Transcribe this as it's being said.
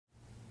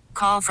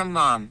Call from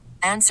mom.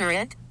 Answer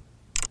it.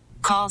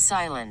 Call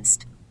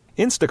silenced.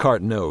 Instacart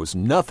knows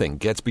nothing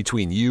gets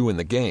between you and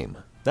the game.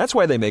 That's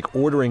why they make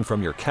ordering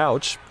from your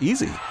couch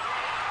easy.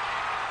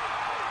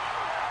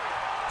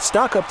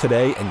 Stock up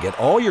today and get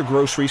all your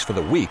groceries for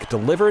the week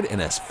delivered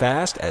in as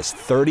fast as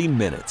 30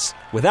 minutes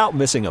without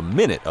missing a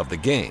minute of the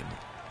game.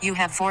 You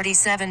have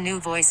 47 new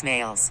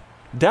voicemails.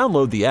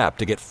 Download the app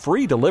to get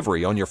free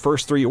delivery on your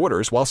first 3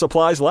 orders while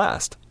supplies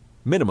last.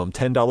 Minimum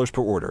 $10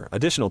 per order.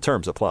 Additional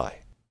terms apply.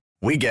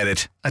 We get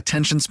it.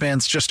 Attention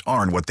spans just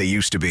aren't what they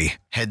used to be.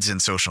 Heads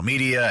in social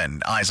media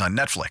and eyes on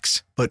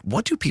Netflix. But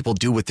what do people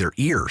do with their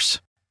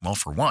ears? Well,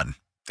 for one,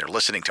 they're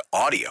listening to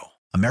audio.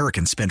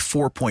 Americans spend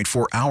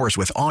 4.4 hours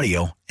with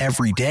audio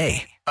every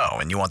day. Oh,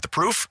 and you want the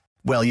proof?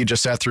 Well, you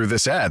just sat through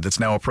this ad that's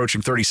now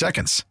approaching 30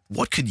 seconds.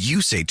 What could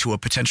you say to a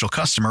potential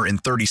customer in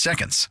 30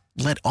 seconds?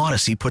 Let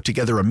Odyssey put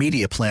together a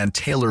media plan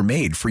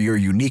tailor-made for your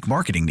unique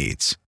marketing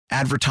needs.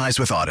 Advertise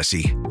with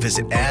Odyssey.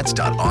 Visit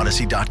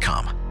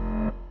ads.odyssey.com.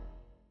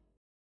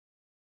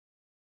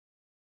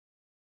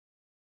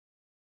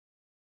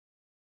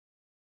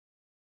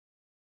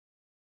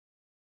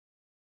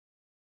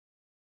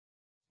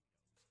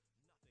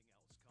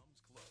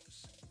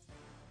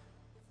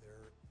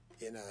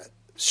 In a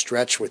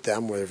stretch with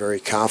them, we're very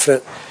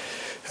confident,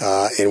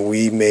 and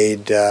we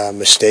made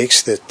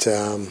mistakes that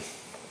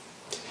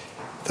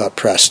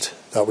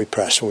thought we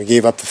pressed. When we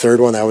gave up the third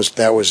one,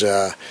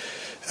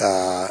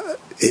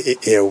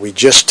 we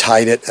just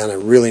tied it on a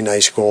really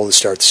nice goal to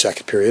start the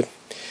second period,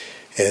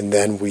 and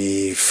then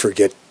we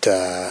forget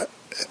the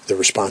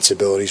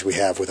responsibilities we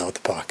have without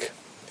the puck,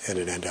 and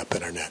it ended up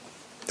in our net.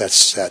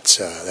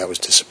 That was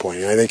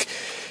disappointing. I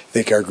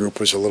think our group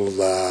was a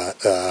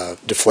little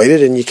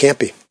deflated, and you can't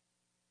be.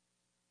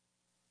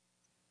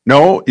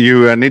 No,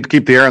 you need to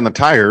keep the air in the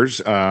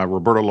tires.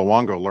 Roberto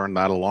Luongo learned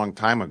that a long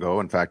time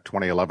ago. In fact,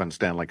 2011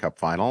 Stanley Cup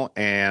final.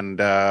 And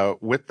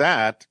with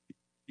that,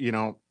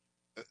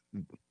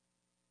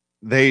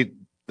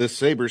 this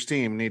Sabres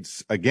team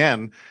needs,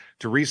 again,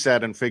 to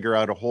reset and figure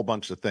out a whole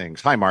bunch of things.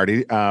 Hi,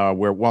 Marty.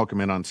 We're welcome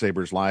in on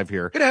Sabres Live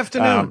here. Good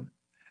afternoon.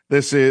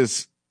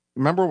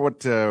 Remember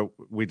what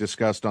we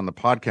discussed on the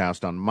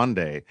podcast on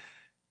Monday,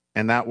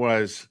 and that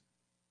was,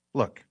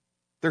 look,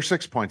 they're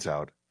 6 points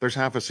out. There's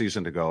half a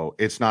season to go.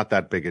 It's not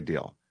that big a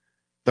deal.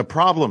 The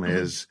problem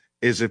is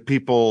if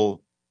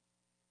people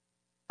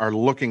are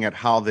looking at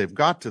how they've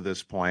got to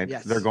this point,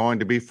 They're going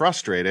to be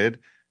frustrated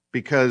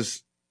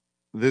because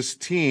this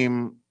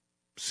team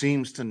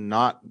seems to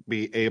not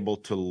be able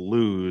to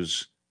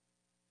lose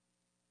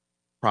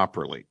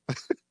properly,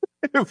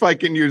 if I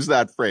can use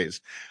that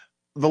phrase.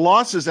 The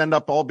losses end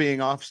up all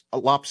being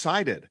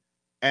lopsided,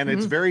 and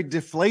it's very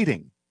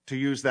deflating to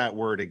use that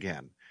word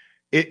again.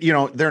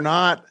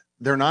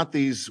 They're not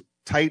these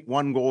tight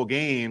 1-goal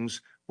games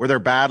where they're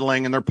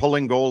battling and they're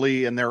pulling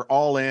goalie and they're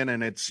all in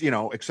and it's,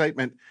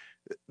 excitement.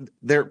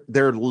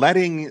 They're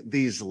letting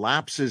these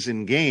lapses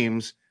in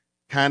games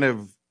kind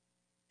of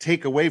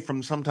take away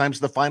from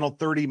sometimes the final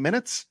 30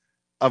 minutes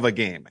of a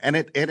game. And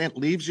it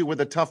leaves you with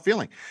a tough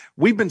feeling.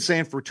 We've been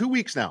saying for 2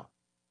 weeks now,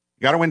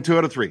 you got to win 2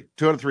 out of 3.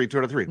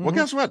 Mm-hmm. Well,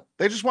 guess what?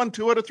 They just won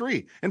 2 out of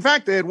 3. In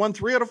fact, they had won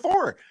 3 out of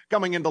 4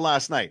 coming into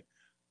last night.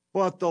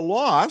 But the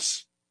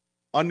loss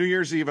on New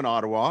Year's Eve in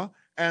Ottawa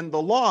and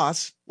the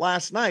loss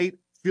last night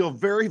feel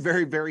very,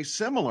 very, very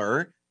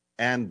similar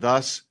and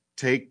thus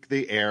take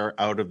the air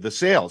out of the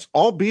sails,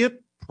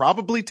 albeit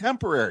probably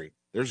temporary.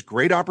 There's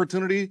great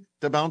opportunity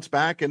to bounce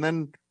back and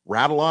then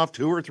rattle off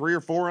 2 or 3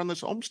 or 4 on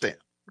this homestand.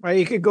 Right,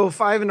 you could go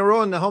 5 in a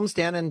row in the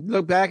homestand and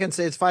look back and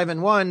say it's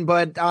 5-1,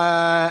 but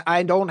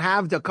I don't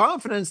have the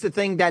confidence to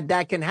think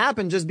that can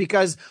happen just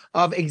because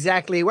of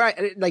exactly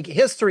right, like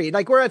history.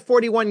 Like we're at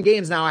 41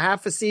 games now, a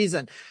half a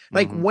season.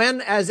 Like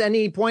when, as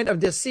any point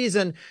of this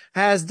season,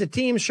 has the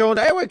team shown,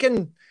 hey, we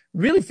can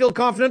really feel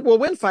confident we'll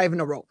win 5 in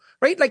a row,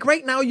 right? Like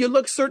right now, you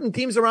look certain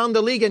teams around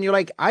the league and you're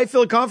like, I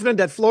feel confident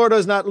that Florida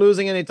is not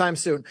losing anytime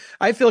soon.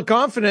 I feel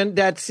confident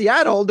that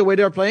Seattle, the way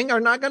they're playing, are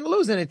not going to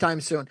lose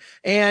anytime soon.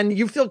 And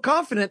you feel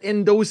confident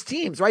in those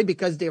teams, right?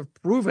 Because they've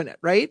proven it,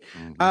 right?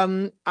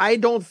 I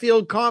don't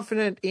feel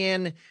confident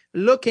in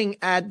looking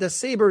at the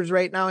Sabres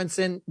right now and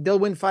saying they'll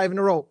win 5 in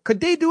a row. Could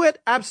they do it?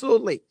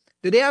 Absolutely.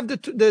 Do they have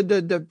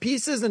the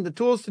pieces and the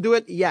tools to do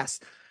it? Yes.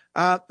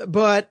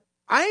 But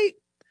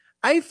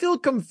I feel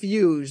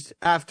confused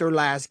after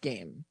last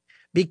game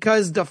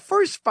because the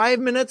first 5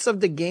 minutes of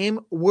the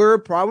game were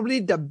probably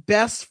the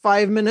best first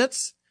 5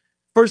 minutes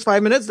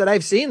that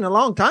I've seen in a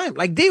long time.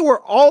 Like they were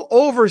all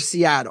over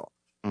Seattle.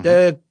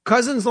 The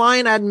Cousins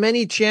line had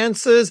many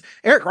chances.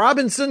 Eric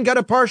Robinson got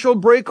a partial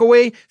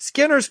breakaway.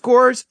 Skinner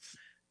scores.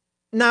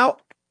 Now,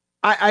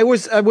 I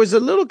was a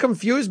little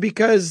confused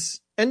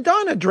because, and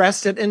Don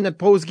addressed it in the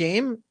post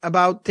game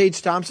about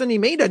Tage Thompson. He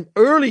made an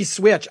early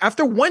switch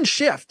after one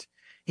shift.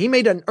 He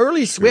made an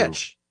early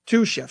switch,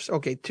 2 shifts.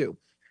 Okay, 2.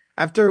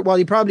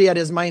 He probably had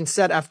his mind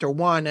set after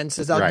 1 and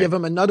says, I'll give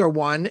him another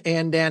 1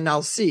 and then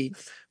I'll see.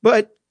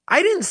 But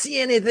I didn't see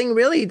anything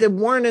really to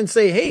warn and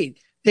say, hey,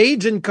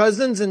 Tage and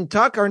Cousins and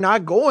Tuck are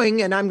not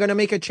going, and I'm going to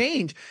make a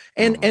change.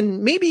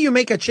 And maybe you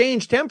make a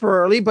change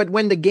temporarily, but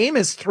when the game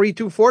is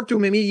 3-2, 4-2,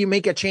 maybe you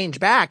make a change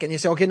back and you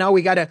say, okay, now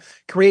we got to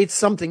create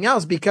something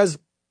else, because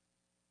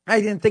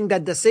I didn't think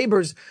that the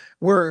Sabres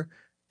were,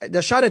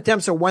 the shot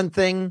attempts are one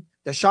thing,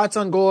 the shots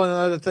on goal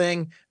another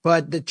thing,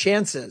 but the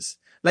chances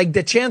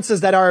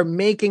that are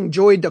making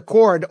Joey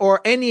Decord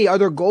or any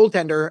other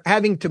goaltender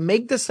having to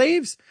make the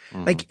saves,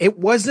 like it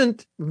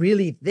wasn't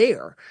really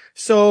there.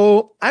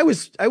 So I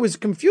was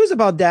confused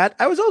about that.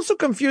 I was also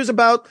confused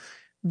about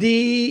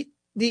the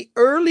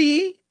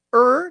early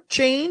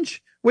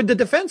change with the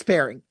defense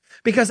pairing,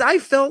 because I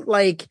felt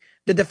like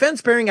the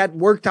defense pairing had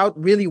worked out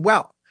really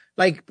well.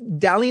 Like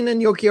Dahlin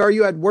and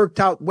Jokiharju had worked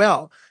out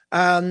well.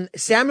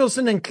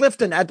 Samuelsson and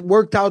Clifton had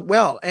worked out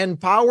well, and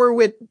Power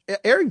with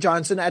Eric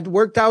Johnson had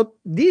worked out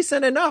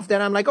decent enough that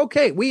I'm like,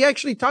 okay, we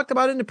actually talked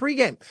about it in the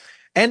pregame.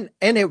 And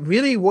it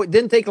really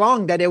didn't take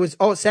long that it was,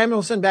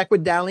 Samuelsson back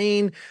with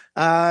Dahlin,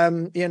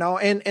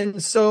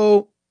 and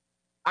so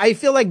I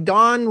feel like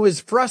Don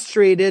was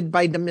frustrated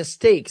by the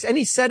mistakes, and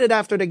he said it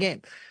after the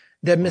game.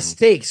 The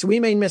mistakes, we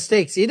made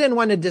mistakes. He didn't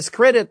want to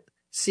discredit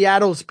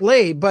Seattle's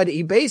play, but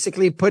he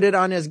basically put it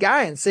on his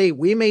guy and say,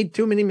 we made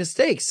too many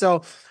mistakes.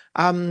 So,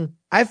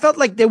 I felt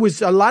like there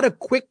was a lot of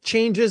quick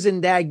changes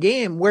in that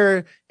game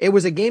where it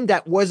was a game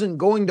that wasn't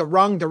going the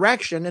wrong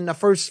direction in the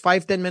first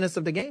 5-10 minutes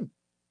of the game.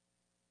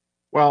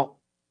 Well,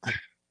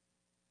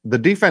 the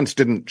defense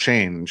didn't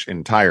change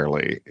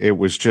entirely. It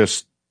was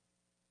just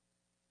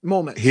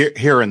moments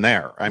here and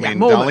there. I mean,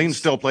 moments. Dahlin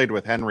still played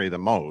with Henry the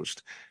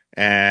most,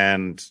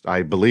 and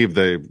I believe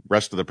the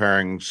rest of the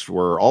pairings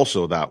were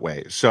also that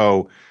way.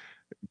 So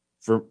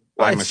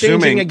I'm it's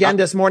assuming changing again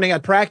this morning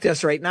at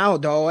practice right now,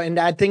 though. And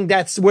I think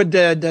that's what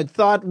the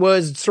thought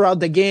was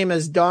throughout the game,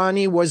 as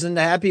Donnie wasn't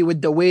happy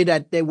with the way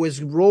that it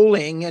was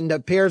rolling and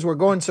the pairs were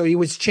going. So he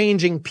was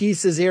changing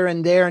pieces here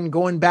and there and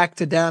going back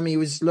to them. He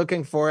was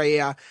looking for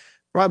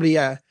probably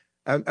a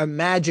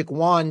magic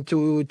wand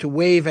to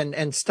wave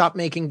and stop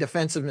making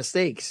defensive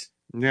mistakes.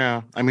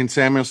 Yeah. I mean,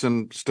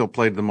 Samuelsson still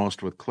played the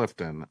most with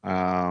Clifton.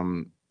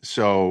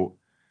 So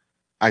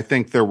I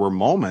think there were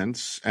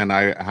moments, and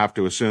I have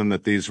to assume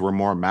that these were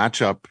more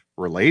matchup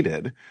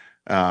related,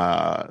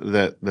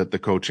 that the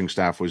coaching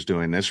staff was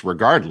doing this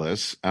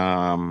regardless. They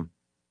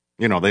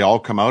all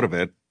come out of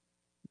it,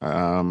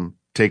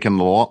 taking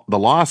the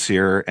loss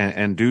here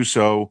and do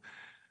so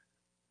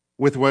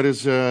with what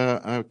is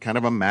a kind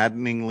of a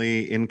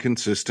maddeningly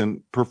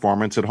inconsistent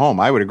performance at home.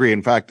 I would agree.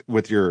 In fact,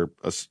 with your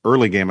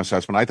early game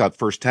assessment, I thought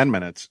first 10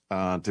 minutes,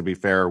 to be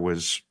fair,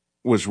 was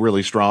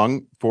really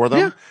strong for them.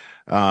 Yeah.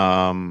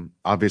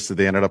 Obviously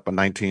they ended up with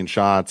 19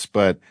 shots,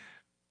 but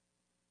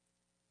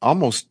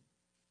almost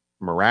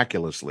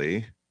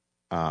miraculously,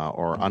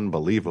 or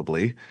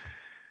unbelievably,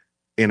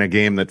 in a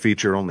game that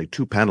featured only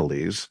 2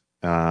 penalties,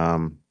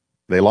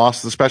 they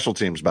lost the special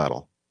teams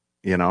battle,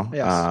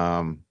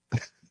 Yes.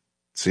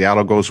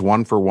 Seattle goes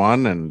 1 for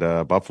 1 and,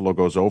 Buffalo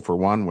goes 0 for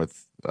 1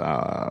 with,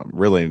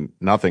 really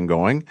nothing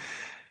going.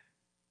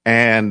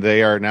 And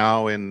they are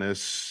now in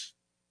this,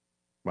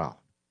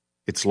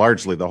 it's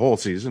largely the whole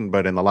season,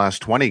 but in the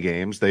last 20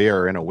 games, they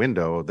are in a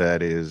window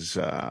that is,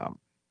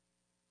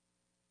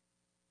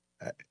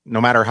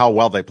 no matter how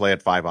well they play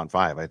at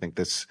 5-on-5, I think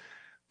this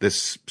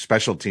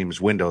special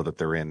teams window that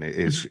they're in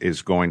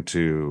is going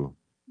to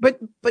but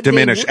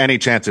diminish any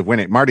chance of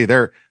winning. Marty,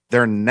 their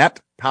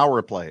net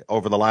power play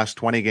over the last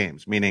 20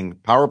 games, meaning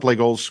power play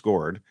goals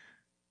scored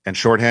and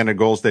shorthanded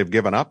goals they've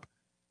given up,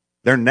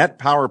 their net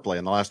power play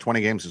in the last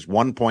 20 games is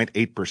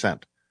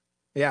 1.8%.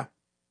 Yeah.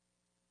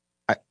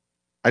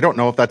 I don't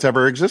know if that's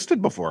ever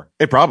existed before.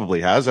 It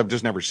probably has. I've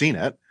just never seen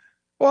it.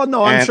 Well,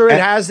 no, I'm sure it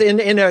has in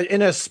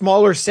a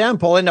smaller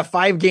sample, in a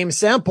 5-game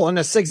sample, in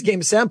a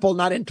 6-game sample,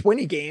 not in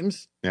 20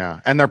 games. Yeah,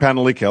 and their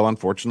penalty kill,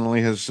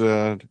 unfortunately,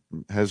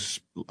 has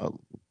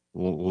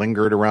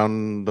lingered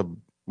around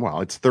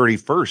it's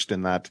 31st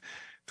in that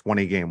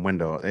 20-game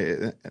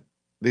window.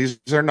 These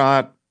are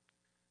not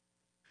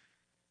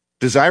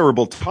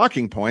desirable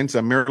talking points.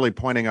 I'm merely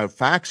pointing out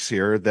facts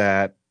here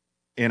that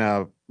in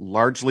a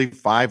largely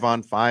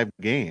 5-on-5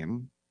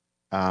 game,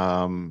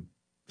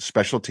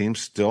 special teams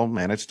still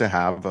managed to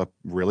have a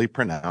really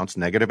pronounced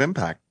negative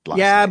impact.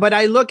 Yeah, but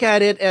I look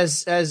at it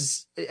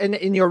as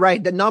and you're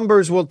right. The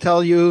numbers will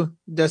tell you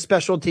the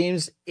special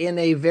teams in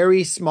a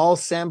very small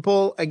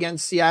sample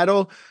against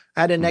Seattle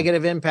had a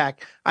negative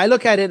impact. I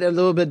look at it a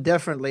little bit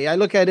differently. I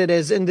look at it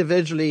as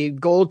individually,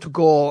 goal to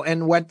goal,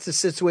 and what the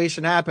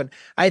situation happened.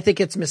 I think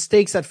it's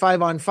mistakes at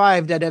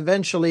 5-on-5 that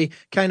eventually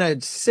kind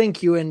of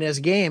sink you in this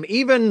game.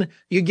 Even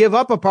you give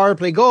up a power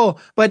play goal,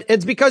 but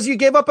it's because you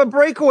gave up a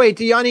breakaway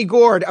to Yanni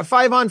Gourde, a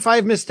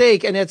 5-on-5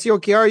 mistake, and it's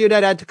Jokiharju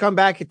that had to come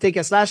back and take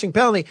a slashing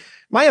penalty.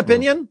 My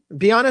opinion,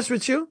 be honest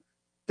with you,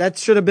 that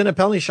should have been a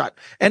penalty shot.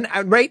 And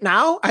right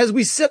now, as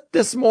we sit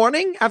this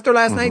morning after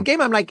last night's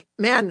game, I'm like,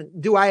 man,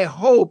 do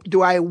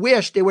I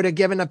wish they would have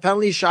given a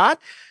penalty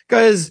shot?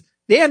 Because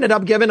they ended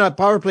up giving a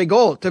power play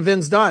goal to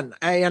Vince Dunn,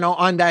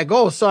 on that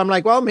goal. So I'm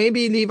like, well,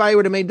 maybe Levi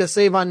would have made the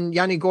save on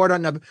Yanni Gourde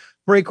on the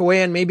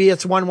breakaway, and maybe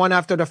it's 1-1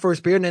 after the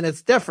first period and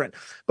it's different.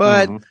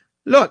 But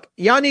look,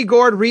 Yanni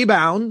Gourde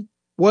rebound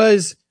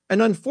was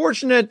an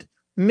unfortunate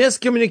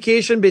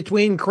miscommunication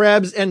between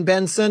Krebs and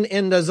Benson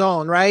in the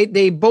zone, right?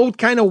 They both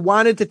kind of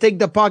wanted to take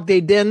the puck.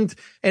 They didn't.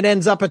 It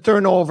ends up a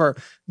turnover.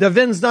 The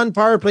Vince Dunn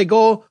power play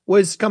goal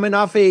was coming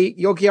off a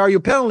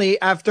Jokiharju penalty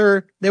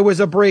after there was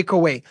a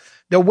breakaway.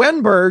 The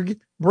Wenberg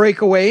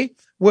breakaway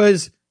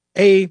was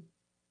I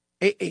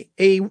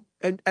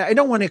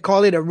don't want to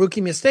call it a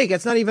rookie mistake.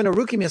 It's not even a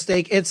rookie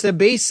mistake. It's a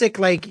basic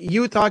like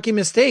youth hockey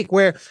mistake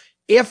where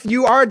if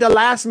you are the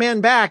last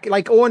man back,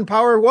 like Owen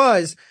Power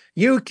was,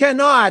 you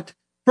cannot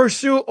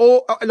pursue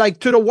like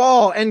to the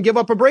wall and give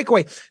up a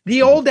breakaway.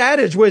 The old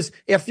adage was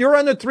if you're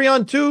on a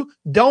 3-on-2,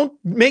 don't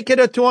make it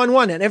a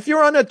 2-on-1. And if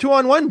you're on a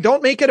 2-on-1,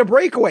 don't make it a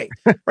breakaway,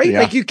 right?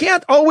 Like you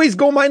can't always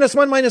go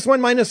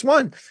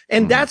 -1.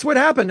 And that's what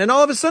happened. And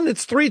all of a sudden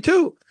it's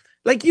 3-2.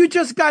 Like you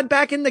just got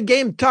back in the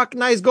game. Tuck,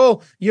 nice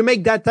goal. You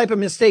make that type of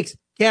mistakes.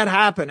 Can't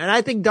happen. And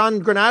I think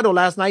Don Granato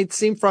last night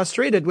seemed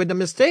frustrated with the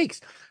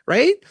mistakes,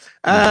 right?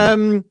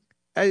 The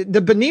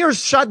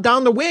Beniers shot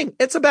down the wing.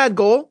 It's a bad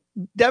goal.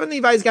 Devin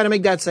Levi's got to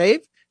make that save.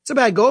 It's a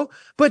bad goal.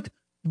 But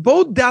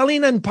both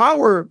Dahlin and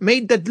Power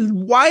made that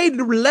wide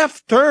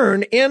left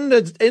turn in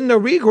the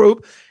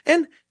regroup.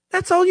 And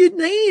that's all you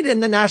need in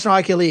the National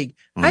Hockey League.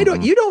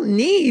 You don't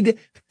need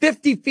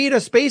 50 feet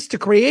of space to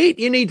create.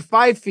 You need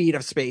 5 feet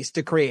of space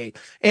to create.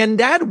 And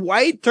that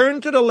wide turn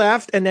to the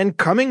left and then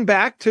coming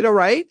back to the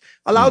right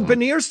allowed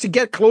Beniers to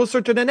get closer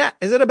to the net.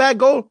 Is it a bad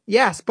goal?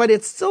 Yes, but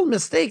it's still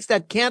mistakes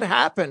that can't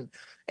happen.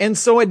 And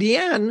so at the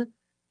end,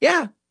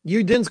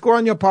 you didn't score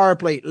on your power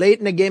play late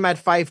in the game at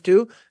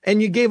 5-2,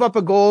 and you gave up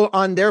a goal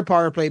on their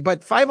power play.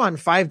 But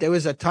 5-on-5, there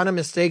was a ton of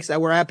mistakes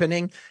that were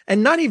happening,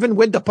 and not even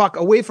with the puck,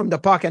 away from the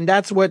puck. And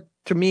that's what,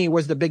 to me,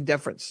 was the big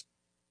difference.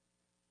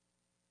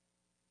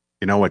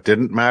 You know what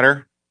didn't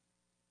matter?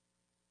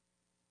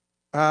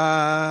 No,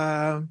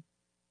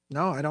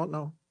 I don't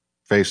know.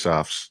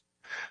 Face-offs.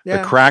 Yeah,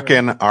 the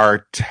Kraken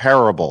are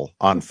terrible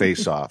on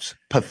face-offs.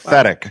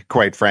 Pathetic,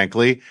 quite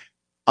frankly.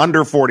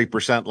 Under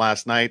 40%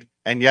 last night.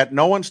 And yet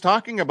no one's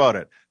talking about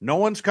it. No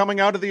one's coming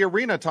out of the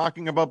arena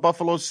talking about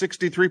Buffalo's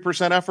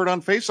 63% effort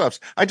on faceoffs.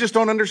 I just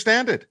don't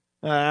understand it.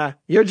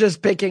 You're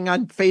just picking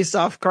on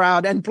face-off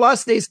crowd. And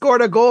plus they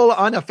scored a goal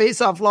on a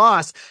face-off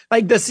loss.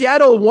 Like the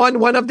Seattle won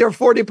one of their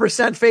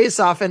 40%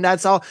 face-off. And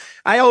that's all.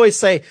 I always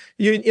say,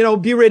 you know,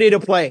 be ready to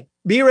play.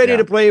 Be ready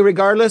to play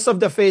regardless of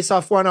the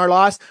face-off won or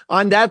loss.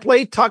 On that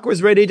play, Tuck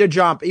was ready to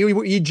jump.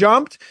 He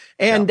jumped.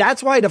 And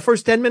that's why the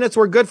first 10 minutes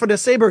were good for the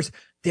Sabres.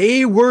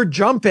 They were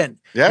jumping.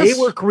 Yes. They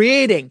were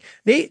creating.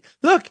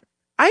 Look,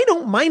 I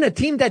don't mind a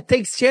team that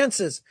takes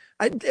chances.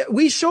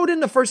 We showed in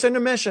the first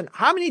intermission,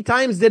 how many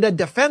times did a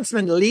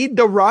defenseman lead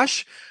the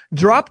rush,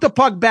 drop the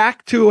puck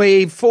back to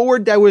a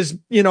forward that was,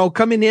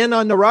 coming in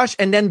on the rush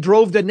and then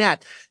drove the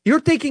net?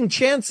 You're taking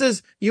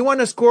chances. You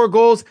want to score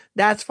goals.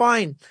 That's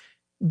fine.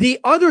 The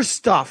other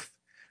stuff,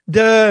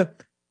 the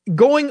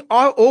going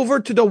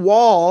over to the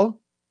wall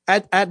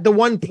at the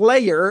one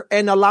player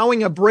and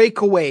allowing a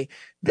breakaway,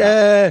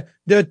 the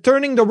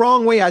turning the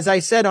wrong way, as I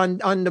said on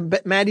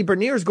the Matty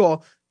Beniers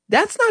goal,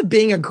 that's not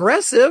being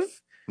aggressive.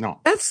 No,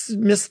 that's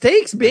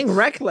mistakes, being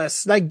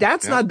reckless. Like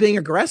that's not being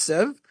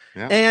aggressive.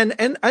 Yeah.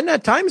 And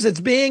at times it's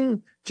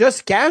being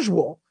just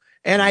casual.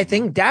 And I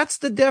think that's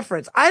the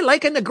difference. I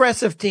like an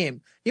aggressive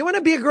team. You want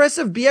to be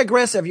aggressive, be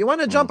aggressive. You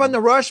want to jump on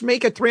the rush,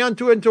 make a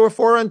 3-on-2 into a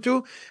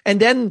 4-on-2, and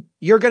then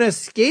you're going to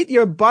skate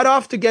your butt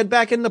off to get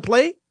back in the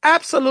play.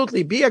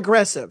 Absolutely. Be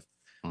aggressive.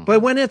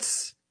 But when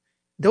it's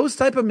those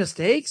type of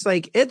mistakes,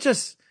 like it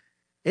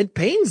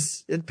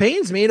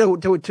pains me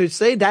to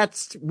say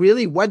that's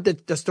really what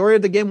the story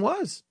of the game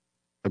was.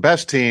 The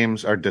best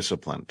teams are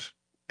disciplined,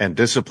 and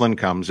discipline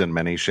comes in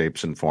many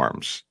shapes and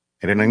forms.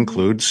 And it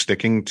includes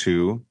sticking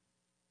to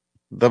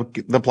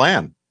the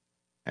plan.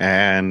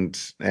 And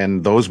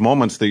those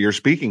moments that you're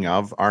speaking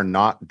of are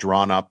not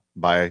drawn up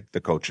by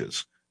the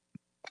coaches.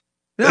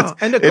 No,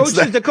 and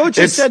the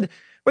coaches said,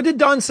 what did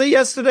Don say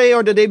yesterday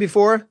or the day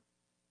before?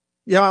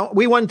 Yeah,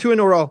 we won 2 in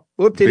a row.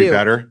 Be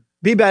better.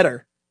 Be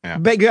better. Yeah.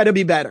 You got to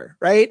be better,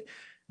 right?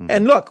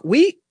 And look,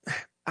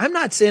 I'm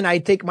not saying I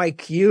take my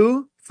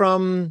cue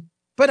from,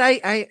 but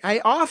I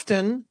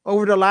often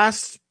over the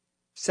last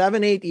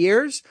 7-8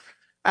 years,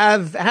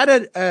 I've had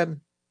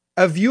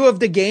a view of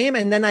the game,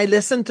 and then I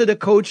listen to the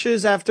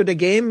coaches after the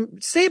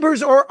game,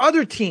 Sabres or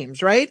other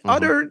teams, right?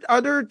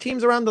 Other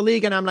teams around the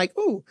league. And I'm like,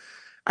 ooh,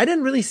 I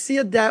didn't really see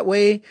it that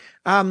way.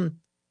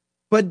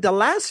 But the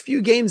last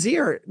few games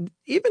here,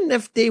 even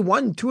if they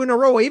won 2 in a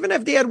row, even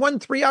if they had won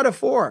 3 out of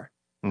 4,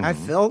 I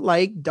felt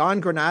like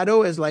Don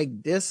Granato is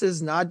like, this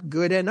is not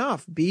good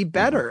enough. Be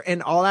better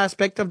in all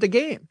aspects of the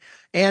game.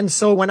 And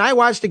so when I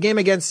watched the game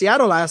against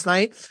Seattle last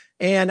night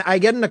and I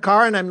get in the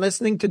car and I'm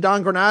listening to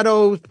Don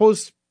Granato's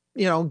post,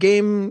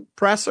 game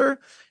presser,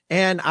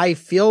 and I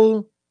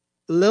feel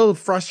a little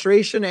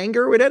frustration,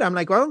 anger with it. I'm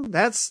like, well,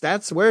 that's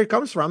where it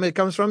comes from. It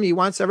comes from, he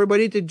wants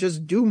everybody to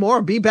just do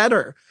more, be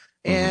better.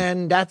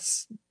 And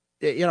that's,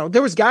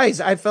 there was guys,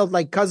 I felt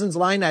like Cousins'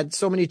 line had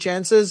so many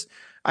chances.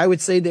 I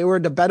would say they were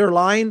the better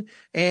line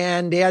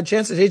and they had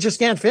chances. They just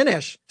can't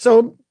finish.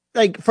 So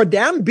like for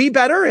them, be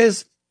better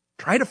is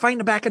try to find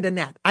the back of the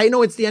net. I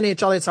know it's the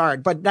NHL, it's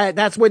hard, but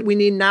that's what we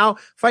need now.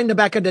 Find the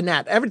back of the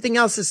net. Everything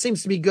else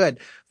seems to be good.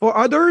 For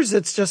others,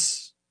 it's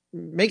just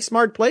make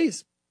smart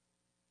plays.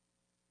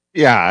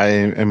 Yeah,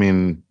 I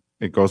mean,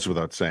 it goes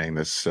without saying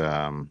this.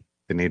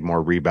 They need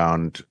more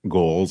rebound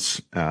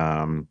goals.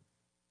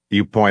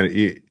 You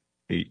pointed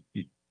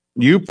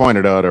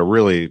out a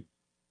really,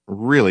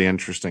 really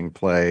interesting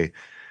play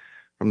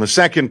from the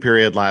second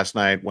period last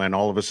night when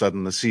all of a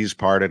sudden the seas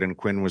parted and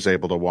Quinn was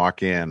able to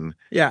walk in.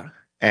 Yeah.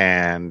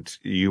 And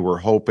you were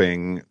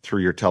hoping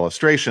through your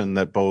telestration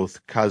that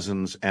both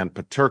Cousins and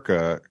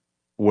Peterka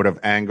would have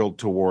angled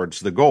towards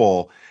the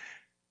goal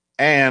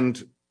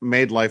and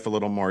made life a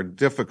little more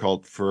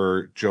difficult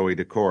for Joey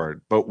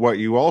Decord. But what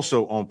you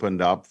also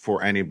opened up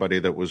for anybody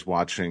that was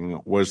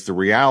watching was the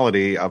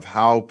reality of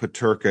how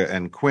Peterka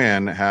and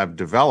Quinn have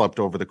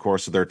developed over the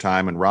course of their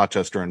time in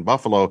Rochester and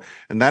Buffalo,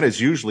 and that is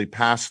usually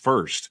pass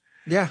first.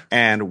 Yeah.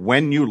 And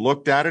when you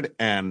looked at it,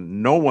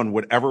 and no one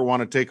would ever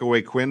want to take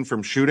away Quinn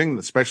from shooting,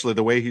 especially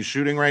the way he's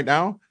shooting right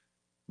now,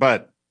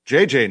 but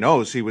JJ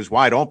knows he was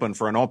wide open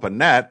for an open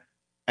net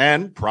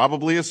and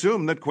probably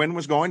assumed that Quinn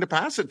was going to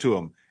pass it to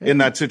him in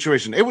that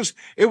situation. It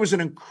was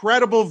an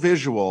incredible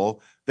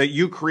visual that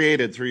you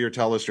created through your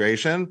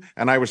telestration.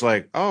 And I was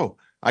like, oh,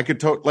 I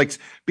could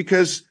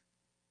because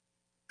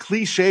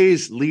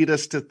cliches lead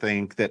us to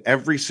think that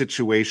every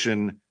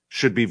situation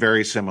should be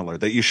very similar,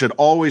 that you should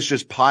always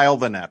just pile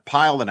the net.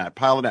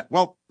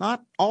 Well,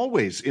 not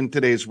always in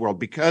today's world,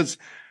 because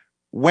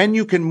when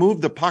you can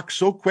move the puck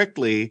so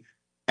quickly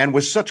and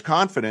with such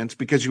confidence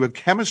because you have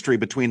chemistry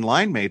between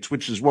line mates,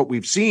 which is what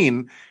we've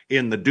seen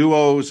in the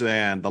duos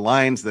and the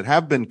lines that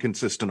have been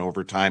consistent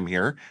over time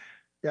here.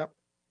 Yep.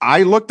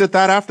 I looked at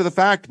that after the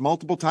fact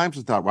multiple times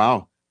and thought,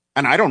 wow.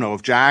 And I don't know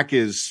if Jack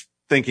is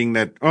thinking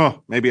that,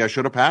 oh, maybe I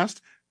should have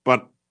passed,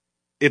 but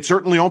it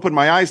certainly opened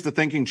my eyes to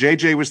thinking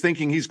JJ was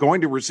thinking he's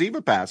going to receive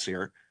a pass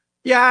here.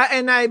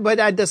 Yeah, but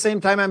at the same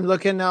time, I'm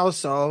looking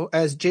also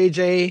as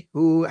JJ,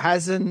 who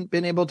hasn't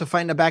been able to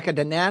find the back of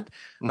the net.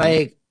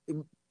 Like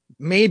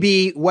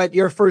maybe what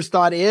your first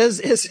thought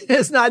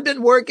is not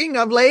been working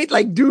of late.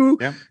 Like do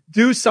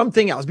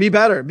something else, be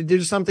better,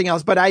 do something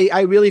else. But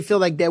I really feel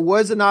like there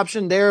was an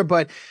option there,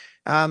 but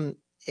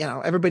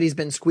everybody's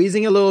been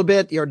squeezing a little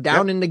bit. You're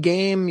down in the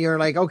game. You're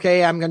like,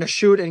 okay, I'm going to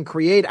shoot and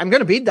create. I'm going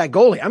to beat that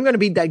goalie. I'm going to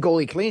beat that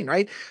goalie clean,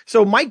 right?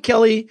 So Mike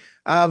Kelly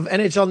of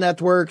NHL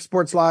Network,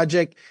 Sports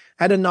Logic,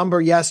 had a number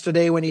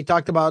yesterday when he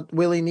talked about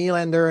Willie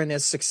Nylander and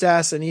his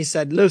success. And he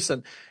said,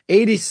 listen,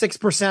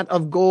 86%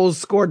 of goals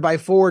scored by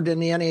forward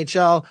in the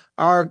NHL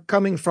are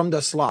coming from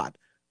the slot.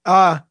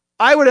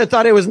 I would have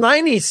thought it was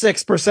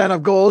 96%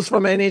 of goals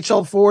from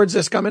NHL forwards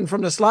is coming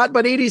from the slot,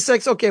 but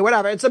 86, okay,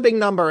 whatever. It's a big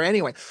number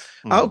anyway.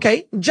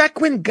 Okay. Jack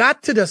Quinn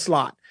got to the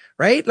slot,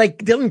 right? Like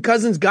Dylan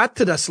Cousins got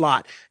to the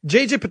slot.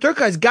 JJ Peterka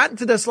has gotten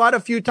to the slot a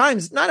few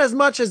times, not as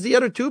much as the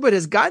other two, but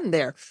has gotten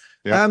there.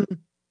 Yeah.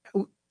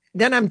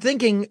 Then I'm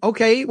thinking,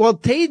 okay, well,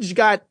 Tage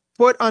got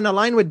put on a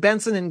line with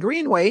Benson and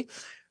Greenway.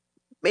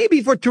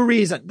 Maybe for two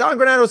reasons. Don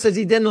Granato says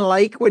he didn't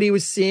like what he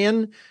was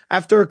seeing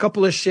after a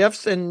couple of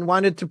shifts and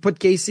wanted to put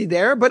Casey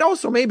there. But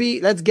also maybe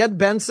let's get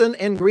Benson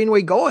and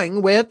Greenway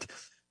going with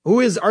who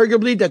is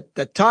arguably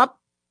the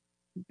top,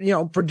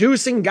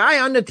 producing guy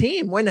on the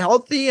team when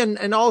healthy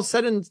and all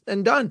said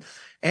and done.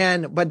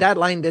 But that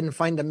line didn't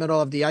find the middle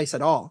of the ice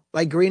at all.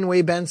 Like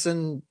Greenway,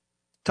 Benson,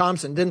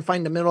 Thompson didn't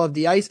find the middle of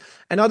the ice.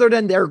 And other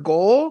than their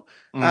goal,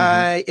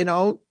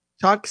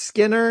 Tuck,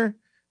 Skinner,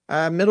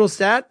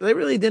 Middlestat, they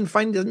really didn't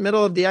find the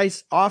middle of the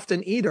ice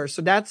often either.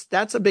 So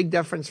that's a big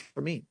difference for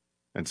me.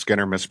 And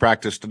Skinner missed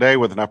practice today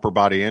with an upper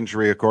body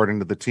injury, according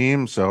to the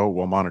team. So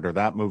we'll monitor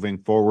that moving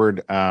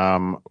forward.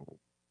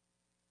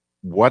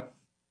 What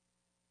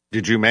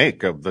did you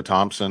make of the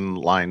Thompson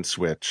line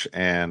switch?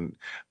 And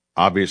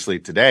obviously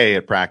today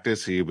at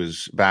practice, he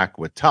was back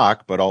with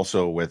Tuck, but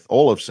also with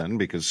Olofsson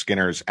because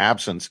Skinner's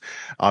absence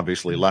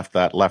obviously left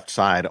that left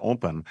side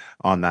open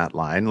on that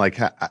line. Like,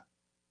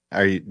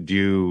 do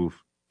you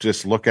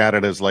just look at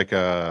it as like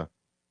a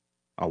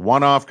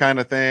one-off kind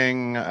of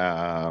thing?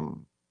 How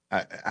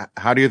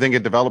do you think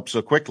it developed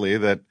so quickly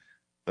that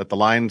the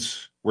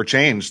lines were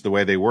changed the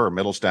way they were,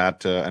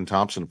 Middlestat and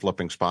Thompson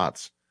flipping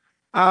spots?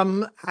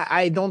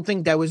 I don't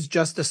think that was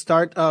just the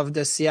start of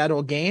the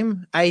Seattle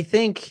game. I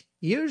think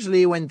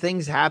usually when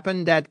things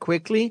happen that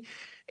quickly,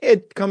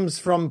 it comes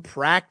from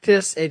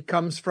practice. It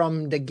comes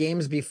from the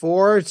games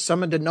before.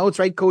 Some of the notes,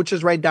 right?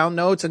 Coaches write down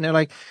notes and they're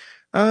like,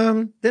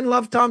 didn't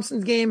love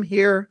Thompson's game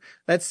here.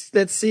 Let's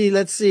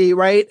see.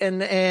 Right.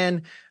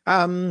 And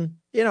Don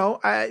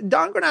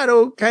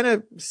Granato kind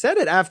of said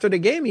it after the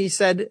game. He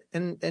said,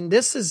 and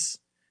this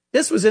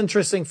was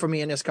interesting for me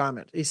in his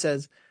comment. He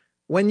says,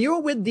 when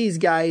you're with these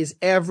guys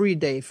every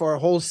day for a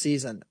whole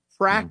season,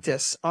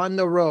 practice on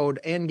the road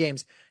and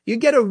games, you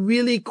get a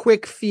really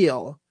quick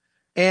feel.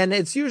 And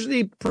it's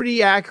usually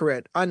pretty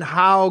accurate on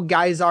how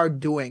guys are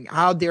doing,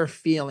 how they're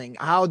feeling,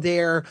 how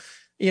they're,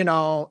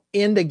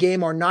 in the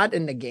game or not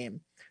in the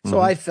game. So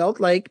I felt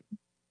like,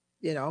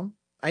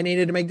 I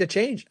needed to make the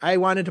change. I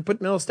wanted to put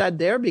Middlestad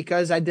there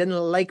because I didn't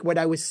like what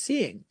I was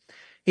seeing.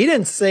 He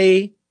didn't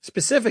say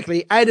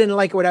specifically, I didn't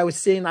like what I was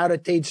seeing out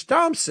of Tage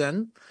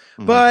Thompson,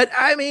 but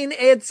I mean,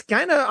 it's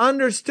kind of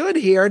understood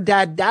here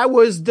that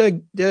was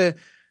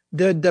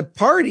the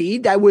party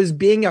that was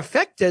being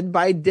affected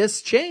by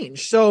this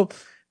change. So,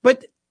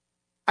 but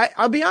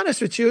I'll be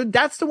honest with you.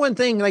 That's the one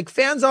thing, like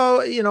fans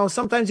all,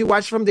 sometimes you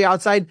watch from the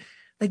outside,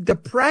 like the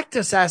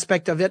practice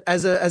aspect of it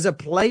as a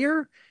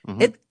player,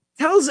 it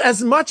tells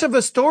as much of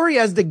a story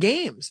as the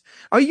games.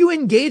 Are you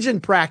engaged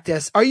in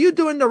practice? Are you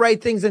doing the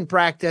right things in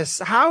practice?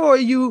 How are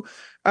you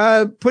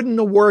putting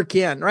the work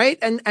in, right?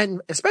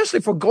 And especially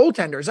for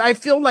goaltenders, I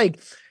feel like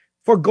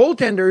for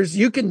goaltenders,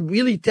 you can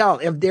really tell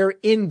if they're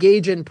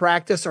engaged in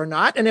practice or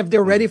not, and if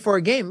they're ready for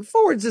a game.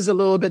 Forwards is a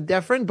little bit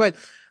different, but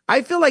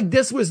I feel like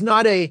this was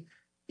not the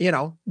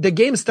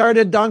game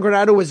started. Don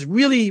Granado was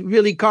really,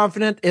 really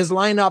confident. His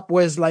lineup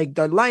was like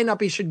the lineup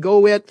he should go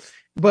with.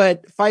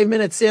 But 5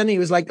 minutes in, he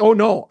was like, oh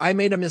no, I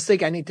made a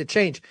mistake. I need to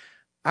change.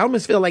 I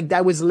almost feel like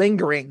that was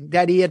lingering,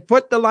 that he had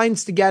put the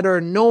lines together,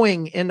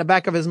 knowing in the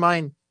back of his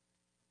mind,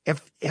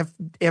 if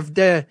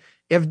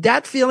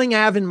that feeling I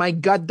have in my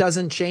gut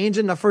doesn't change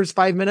in the first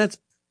 5 minutes,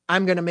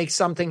 I'm going to make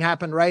something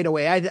happen right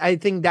away. I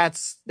think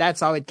that's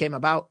how it came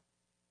about.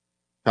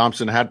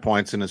 Thompson had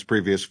points in his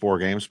previous 4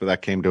 games, but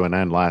that came to an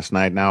end last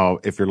night. Now,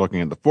 if you're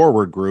looking at the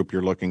forward group,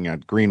 you're looking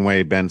at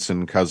Greenway,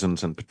 Benson,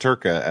 Cousins, and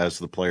Peterka as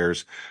the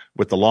players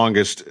with the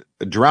longest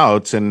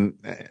droughts. And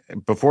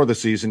before the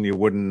season, you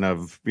wouldn't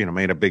have,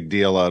 made a big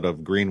deal out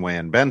of Greenway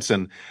and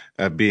Benson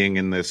being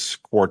in this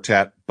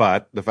quartet.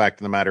 But the fact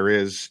of the matter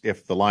is,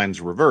 if the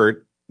lines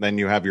revert, then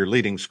you have your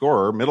leading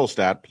scorer,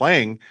 Middlestad,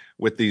 playing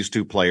with these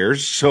 2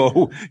 players.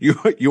 So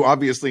you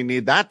obviously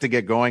need that to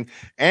get going.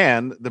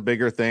 And the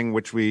bigger thing,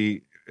 which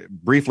we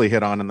briefly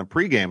hit on in the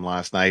pregame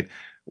last night,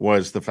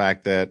 was the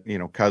fact that,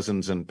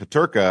 Cousins and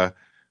Peterka,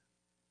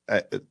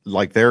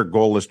 like their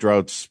goalless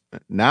droughts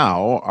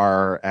now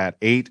are at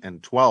 8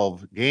 and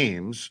 12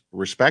 games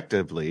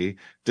respectively,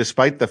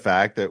 despite the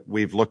fact that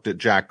we've looked at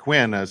Jack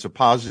Quinn as a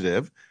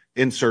positive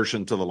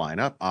insertion to the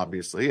lineup,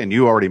 obviously. And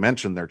you already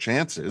mentioned their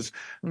chances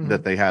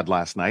that they had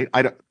last night.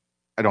 I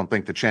don't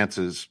think the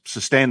chances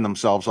sustained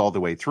themselves all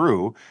the way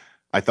through.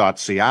 I thought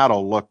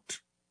Seattle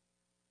looked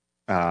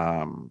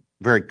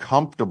very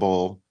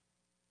comfortable,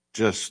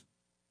 just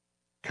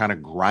kind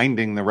of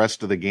grinding the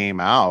rest of the game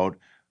out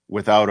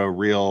without a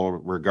real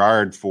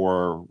regard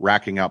for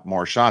racking up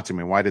more shots. I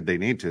mean, why did they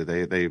need to?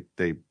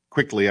 They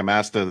quickly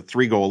amassed a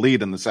 3-goal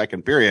lead in the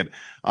second period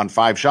on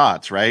 5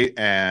 shots, right?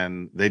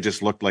 And they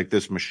just looked like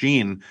this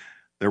machine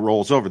that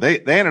rolls over.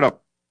 They ended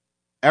up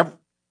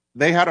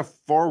they had a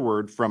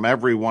forward from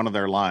every one of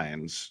their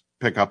lines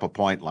pick up a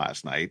point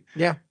last night.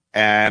 Yeah.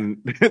 And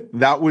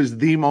that was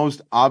the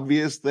most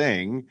obvious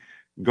thing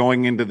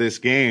going into this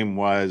game,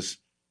 was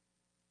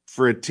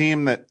for a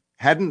team that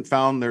hadn't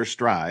found their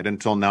stride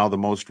until now, the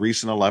most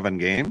recent 11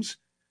 games,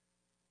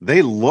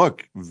 they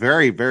look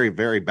very, very,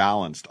 very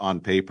balanced on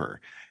paper.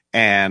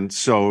 And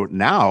so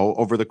now,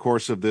 over the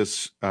course of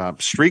this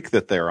streak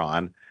that they're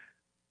on,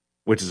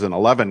 which is an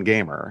 11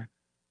 gamer,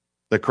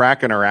 the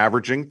Kraken are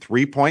averaging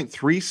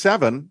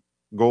 3.37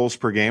 goals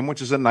per game,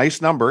 which is a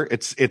nice number.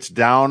 It's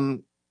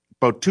down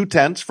about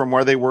 0.2 from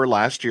where they were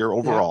last year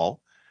overall. Yeah.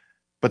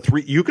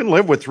 But you can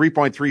live with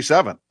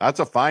 3.37.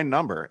 That's a fine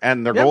number.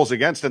 And their goals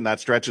against in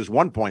that stretch is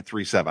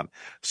 1.37.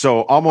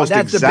 So almost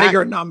that's a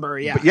bigger number.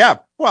 Yeah. Yeah.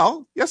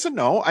 Well, yes and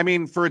no. I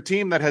mean, for a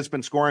team that has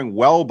been scoring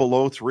well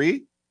below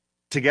 3,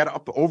 to get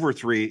up over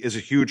 3 is a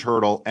huge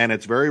hurdle. And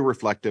it's very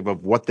reflective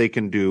of what they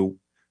can do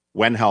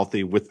when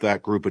healthy with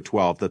that group of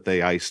 12 that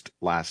they iced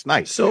last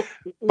night. So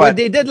what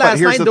they did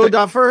last night, though,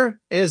 Duffer,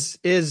 is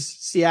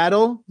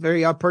Seattle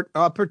very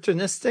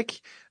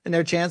opportunistic in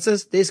their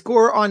chances. They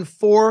score on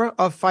 4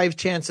 of 5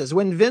 chances.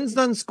 When Vince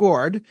Dunn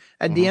scored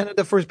at the end of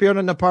the first period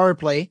on the power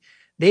play,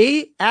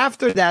 they,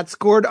 after that,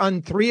 scored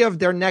on 3 of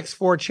their next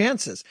 4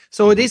 chances.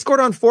 So they scored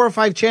on 4 or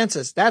 5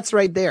 chances. That's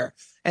right there.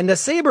 And the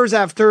Sabres,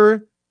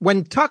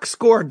 when Tuck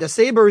scored, the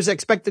Sabres'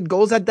 expected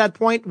goals at that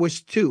point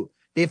was 2.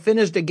 They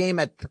finished the game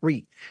at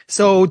 3.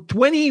 So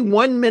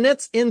 21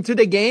 minutes into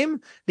the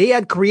game, they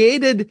had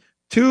created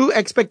 2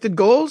 expected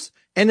goals.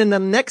 And in the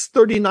next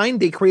 39,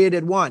 they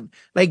created 1.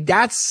 Like,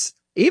 that's,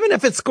 even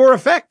if it's score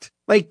effect,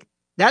 like,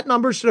 that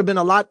number should have been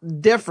a lot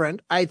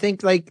different. I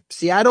think, like,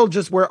 Seattle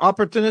just were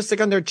opportunistic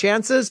on their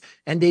chances,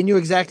 and they knew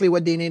exactly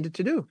what they needed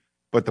to do.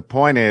 But the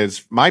point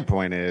is, my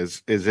point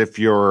is if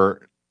you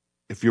were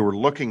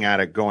looking at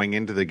it going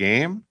into the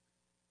game,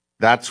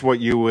 that's what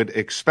you would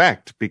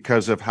expect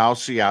because of how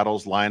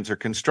Seattle's lines are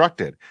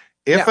constructed.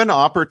 If an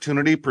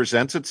opportunity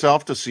presents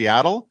itself to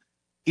Seattle,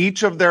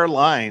 each of their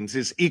lines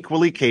is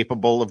equally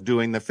capable of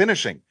doing the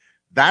finishing.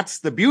 That's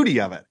the beauty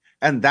of it.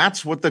 And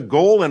that's what the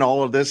goal in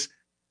all of this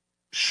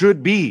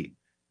should be.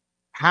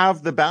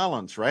 Have the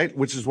balance, right?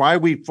 Which is why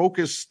we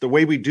focus the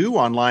way we do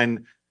on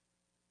line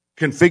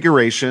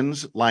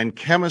configurations, line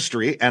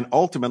chemistry, and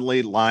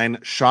ultimately line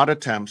shot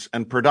attempts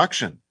and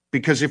production.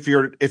 because if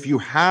you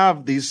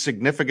have these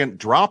significant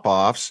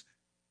drop-offs,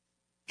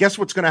 guess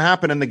what's going to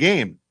happen in the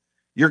game?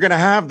 You're going to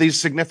have these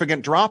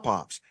significant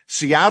drop-offs.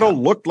 Seattle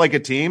looked like a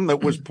team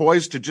that was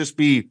poised to just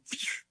be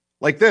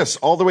like this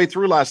all the way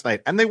through last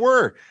night. And they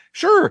were.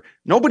 Sure,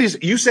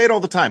 you say it all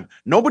the time,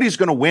 nobody's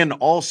going to win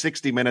all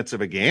 60 minutes of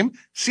a game.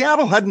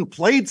 Seattle hadn't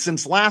played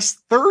since last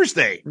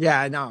Thursday.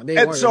 Yeah, no.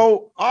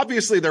 So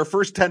obviously their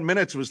first 10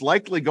 minutes was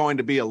likely going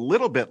to be a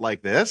little bit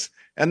like this.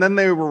 And then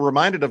they were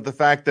reminded of the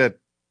fact that,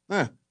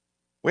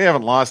 we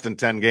haven't lost in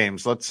 10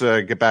 games. Let's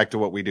get back to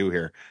what we do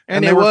here.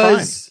 And it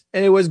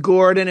was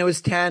Gordon, it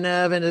was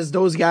Tanev, and it's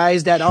those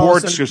guys that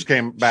Schwartz just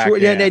came back.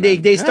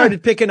 They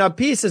started picking up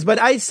pieces. But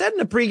I said in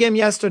the pregame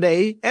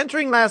yesterday,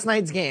 entering last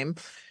night's game,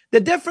 the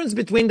difference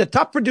between the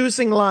top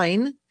producing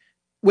line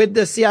with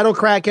the Seattle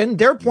Kraken,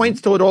 their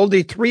points total,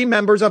 the three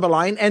members of a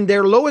line, and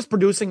their lowest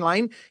producing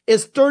line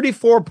is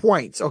 34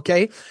 points.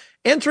 Okay.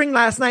 Entering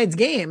last night's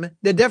game,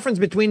 the difference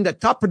between the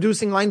top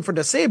producing line for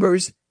the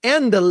Sabres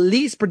and the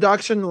least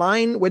production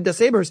line with the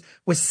Sabres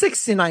was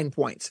 69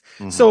 points.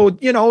 So,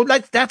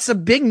 that's a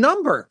big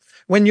number.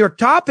 When your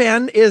top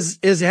end is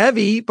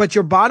heavy, but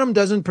your bottom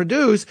doesn't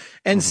produce,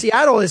 and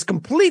Seattle is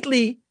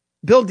completely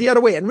built the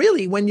other way. And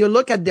really, when you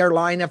look at their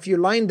line, if you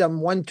line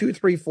them 1, 2,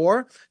 3,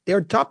 4,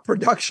 their top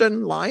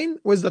production line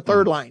was the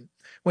third line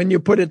when you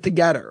put it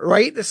together,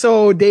 right?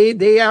 So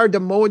they are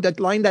that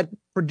line that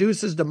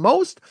produces the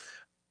most.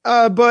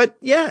 But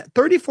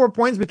 34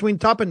 points between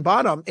top and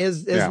bottom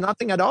is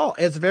nothing at all.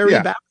 It's very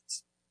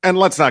balanced. And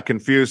let's not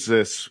confuse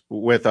this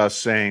with us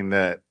saying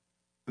that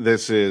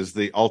this is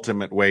the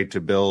ultimate way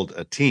to build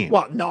a team.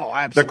 Well, no,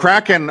 absolutely. The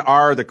Kraken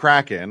are the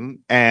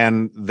Kraken,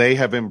 and they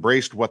have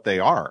embraced what they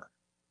are.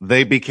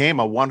 They became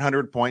a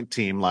 100-point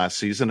team last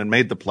season and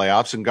made the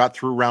playoffs and got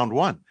through round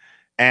one.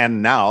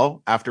 And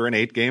now, after an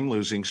 8-game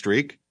losing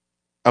streak,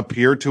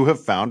 appear to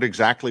have found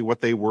exactly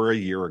what they were a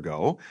year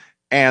ago.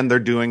 And they're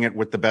doing it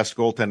with the best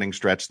goaltending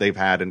stretch they've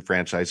had in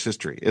franchise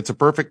history. It's a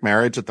perfect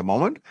marriage at the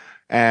moment,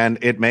 and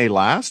it may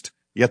last,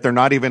 yet they're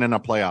not even in a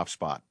playoff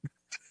spot.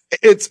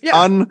 It's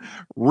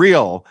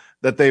unreal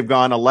that they've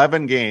gone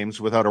 11 games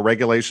without a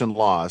regulation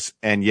loss,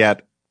 and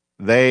yet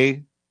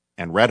they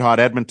and Red Hot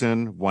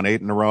Edmonton won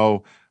 8 in a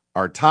row,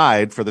 are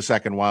tied for the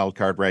second wild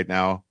card right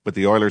now, with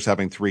the Oilers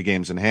having 3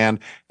 games in hand.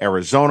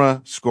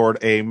 Arizona scored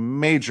a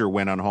major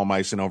win on home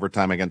ice in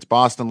overtime against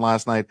Boston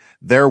last night.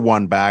 They're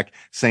one back.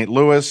 St.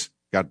 Louis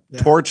got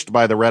torched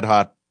by the Red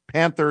Hot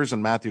Panthers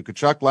and Matthew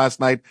Tkachuk last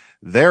night.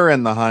 They're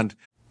in the hunt.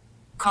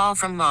 Call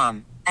from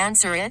mom.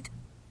 Answer it.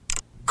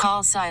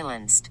 Call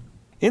silenced.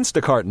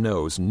 Instacart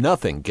knows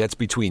nothing gets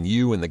between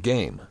you and the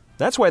game.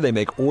 That's why they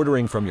make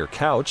ordering from your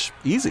couch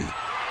easy.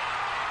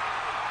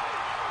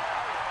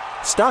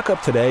 Stock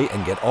up today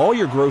and get all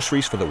your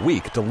groceries for the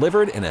week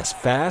delivered in as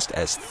fast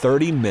as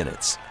 30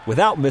 minutes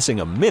without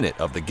missing a minute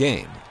of the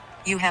game.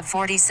 You have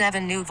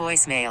 47 new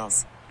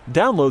voicemails.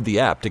 Download the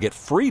app to get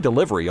free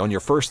delivery on your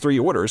first 3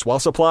 orders while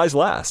supplies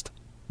last.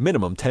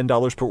 Minimum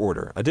 $10 per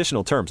order.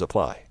 Additional terms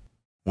apply.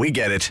 We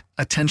get it.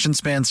 Attention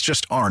spans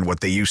just aren't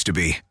what they used to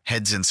be.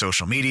 Heads in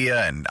social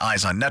media and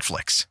eyes on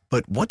Netflix.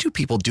 But what do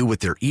people do with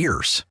their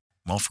ears?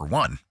 Well, for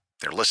one,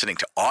 they're listening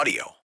to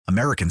audio.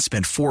 Americans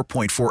spend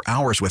 4.4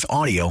 hours with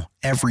audio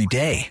every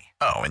day.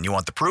 Oh, and you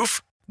want the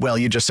proof? Well,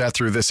 you just sat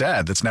through this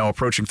ad that's now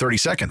approaching 30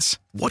 seconds.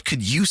 What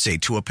could you say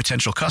to a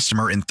potential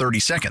customer in 30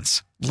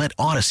 seconds? Let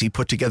Odyssey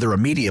put together a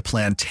media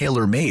plan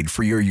tailor-made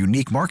for your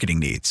unique marketing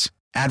needs.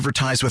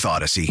 Advertise with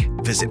Odyssey.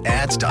 Visit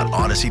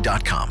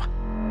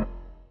ads.odyssey.com.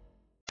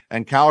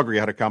 And Calgary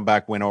had a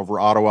comeback win over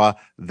Ottawa.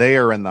 They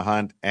are in the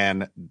hunt.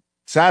 And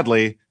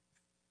sadly,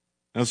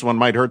 this one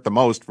might hurt the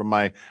most from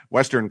my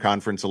Western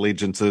Conference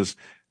allegiances.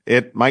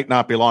 It might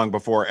not be long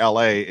before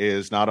LA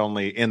is not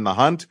only in the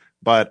hunt,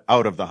 but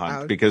out of the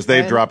hunt, because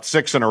they've dropped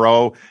 6 in a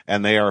row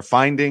and they are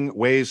finding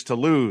ways to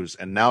lose,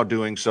 and now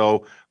doing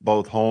so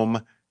both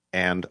home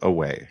and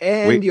away.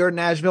 And your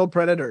Nashville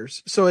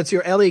Predators. So it's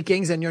your LA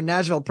Kings and your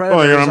Nashville Predators.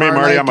 Well, you know what I mean,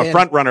 Marty? I'm a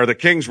front runner. The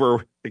Kings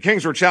were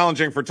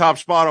challenging for top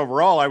spot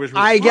overall.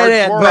 I get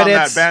it, but on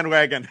that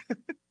bandwagon.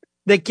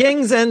 The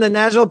Kings and the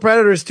Nashville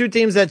Predators, 2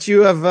 teams that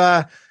you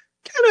have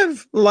kind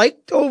of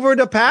liked over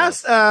the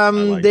past.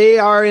 They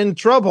are in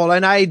trouble.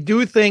 And I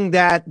do think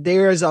that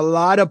there's a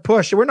lot of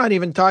push. We're not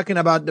even talking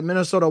about the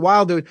Minnesota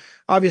Wild, dude.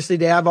 Obviously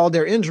they have all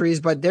their injuries,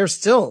 but they're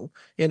still,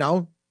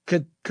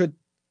 could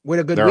with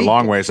a good They're week. A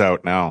long ways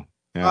out now.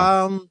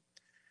 Yeah.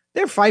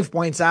 They're 5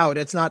 points out.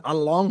 It's not a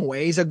long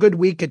ways. A good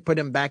week could put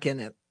him back in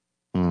it.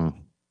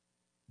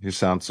 You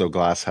sound so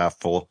glass half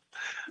full.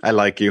 I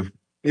like you.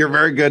 You're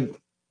very good.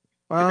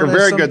 Well, you're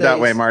very good that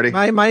way, Marty.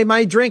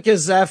 My drink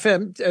is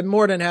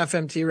more than half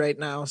empty right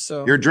now.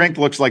 So your drink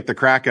looks like the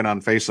Kraken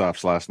on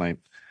faceoffs last night.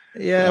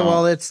 Yeah,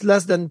 well, it's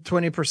less than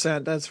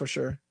 20%. That's for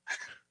sure.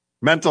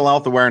 Mental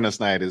Health Awareness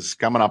Night is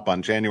coming up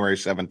on January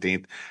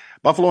 17th.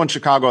 Buffalo and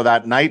Chicago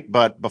that night,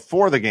 but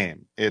before the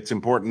game, it's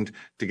important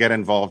to get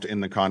involved in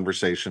the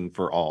conversation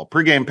for all.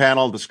 Pre-game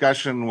panel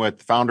discussion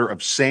with founder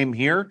of Same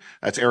Here.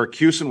 That's Eric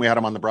Hewson. We had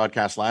him on the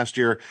broadcast last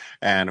year.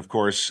 And of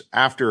course,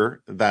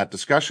 after that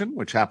discussion,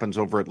 which happens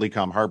over at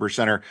Lecom Harbor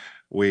Center,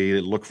 we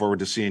look forward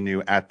to seeing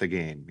you at the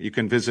game. You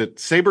can visit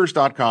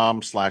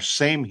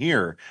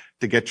sabres.com/samehere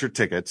to get your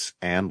tickets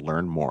and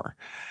learn more.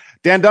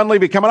 Dan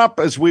Dunleavy coming up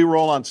as we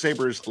roll on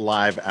Sabres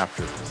Live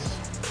after this.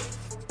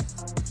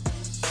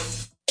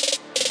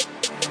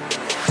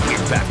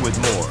 We're back with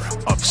more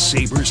of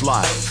Sabres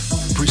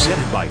Live,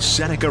 presented by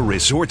Seneca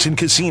Resorts and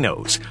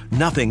Casinos.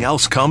 Nothing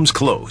else comes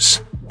close.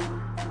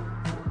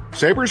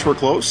 Sabres were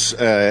close,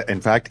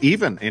 in fact,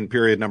 even in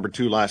period number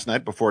 2 last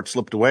night before it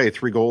slipped away.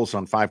 3 goals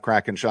on 5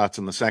 Kraken shots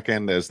in the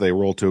second as they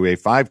roll to a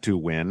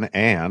 5-2 win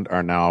and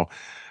are now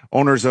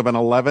owners of an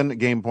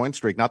 11-game point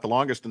streak, not the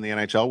longest in the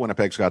NHL.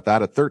 Winnipeg's got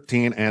that at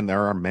 13, and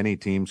there are many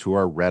teams who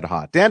are red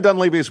hot. Dan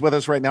Dunleavy is with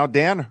us right now.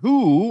 Dan,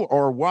 who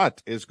or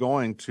what is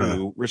going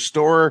to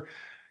restore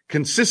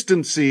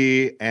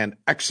consistency and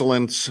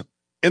excellence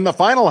in the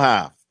final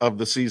half of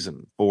the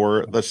season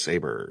for the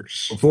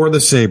Sabres?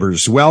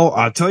 Well,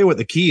 I'll tell you what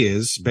the key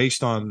is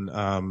based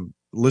on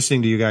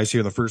listening to you guys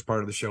here in the first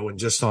part of the show and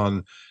just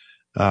on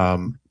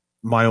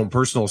my own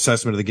personal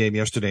assessment of the game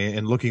yesterday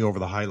and looking over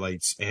the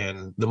highlights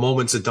and the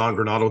moments that Don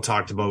Granato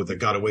talked about that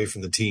got away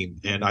from the team.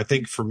 And I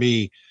think for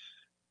me,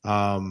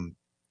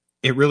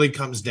 it really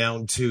comes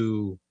down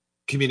to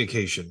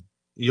communication.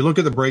 You look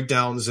at the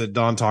breakdowns that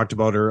Don talked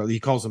about earlier, he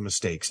calls them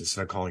mistakes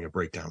instead of calling it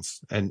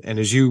breakdowns. And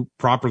as you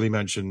properly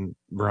mentioned,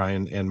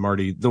 Brian and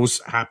Marty,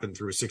 those happen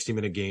through a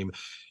 60-minute game,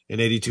 an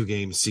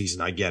 82-game season.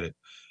 I get it.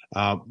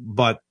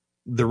 But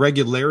the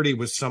regularity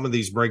with some of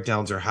these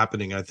breakdowns are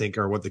happening, I think,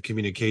 are what the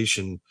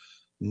communication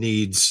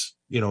needs,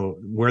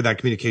 where that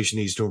communication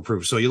needs to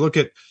improve. So you look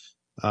at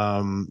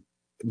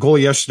goal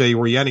yesterday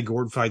where Yanni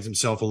Gourde finds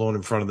himself alone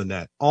in front of the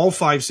net. All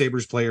 5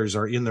 Sabres players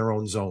are in their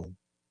own zone,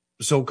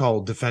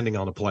 so-called defending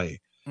on a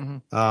play.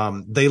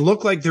 Mm-hmm. They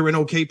look like they're in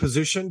okay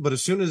position, but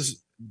as soon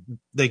as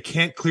they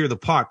can't clear the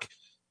puck,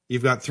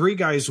 you've got 3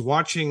 guys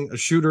watching a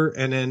shooter,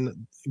 and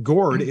then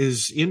Gourde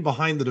is in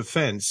behind the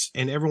defense,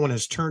 and everyone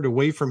has turned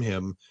away from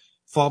him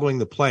following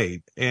the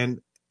play.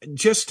 And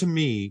just to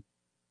me,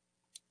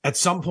 at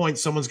some point,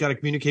 someone's got to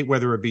communicate,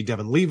 whether it be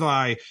Devin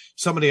Levi,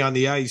 somebody on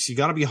the ice. You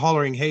got to be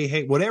hollering,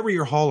 hey, whatever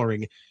you're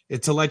hollering,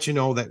 it's to let you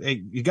know that,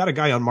 hey, you got a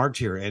guy unmarked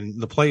here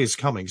and the play is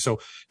coming. So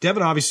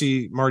Devin,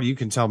 obviously, Marty, you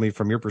can tell me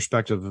from your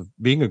perspective of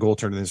being a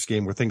goaltender in this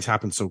game where things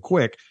happen so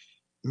quick,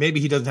 maybe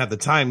he doesn't have the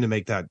time to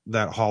make that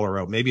holler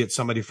out. Maybe it's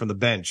somebody from the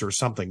bench or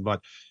something.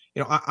 But,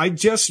 I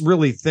just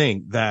really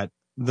think that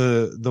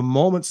the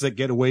moments that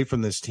get away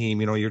from this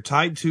team, you're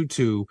tied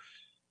 2-2.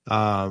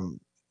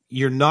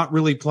 You're not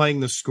really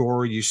playing the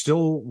score. You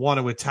still want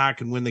to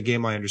attack and win the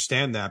game. I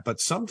understand that. But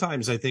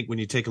sometimes I think when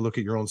you take a look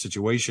at your own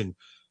situation,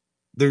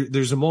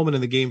 there's a moment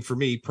in the game for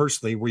me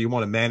personally where you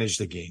want to manage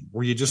the game,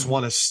 where you just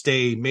want to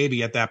stay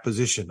maybe at that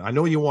position. I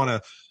know you want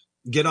to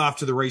get off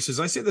to the races.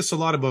 I say this a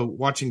lot about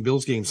watching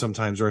Bills games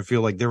sometimes where I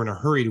feel like they're in a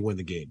hurry to win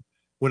the game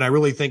when I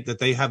really think that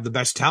they have the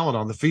best talent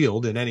on the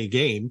field in any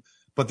game,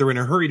 but they're in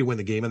a hurry to win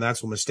the game, and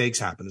that's when mistakes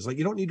happen. It's like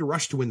you don't need to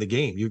rush to win the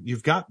game.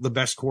 You've got the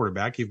best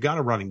quarterback. You've got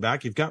a running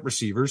back. You've got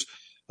receivers.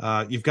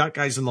 You've got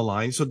guys in the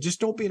line. So just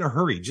don't be in a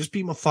hurry. Just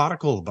be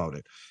methodical about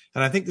it.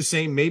 And I think the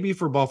same maybe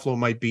for Buffalo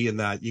might be in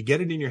that you get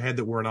it in your head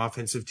that we're an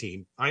offensive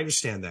team. I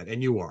understand that,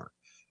 and you are.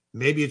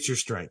 Maybe it's your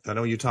strength. I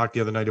know you talked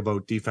the other night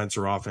about defense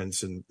or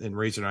offense, and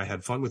Razor and I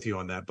had fun with you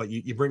on that, but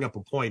you bring up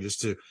a point as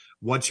to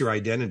what's your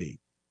identity.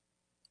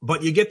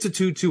 But you get to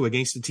 2-2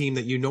 against a team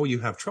that you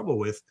have trouble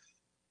with,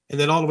 and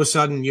then all of a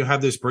sudden you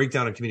have this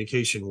breakdown in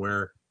communication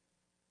where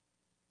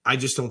I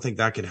just don't think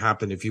that can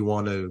happen if you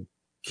want to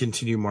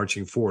continue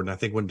marching forward. And I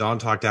think when Don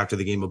talked after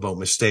the game about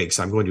mistakes,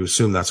 I'm going to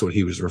assume that's what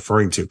he was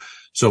referring to.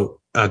 So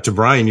to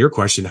Brian, your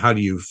question, how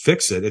do you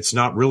fix it? It's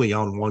not really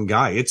on one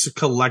guy. It's a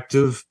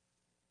collective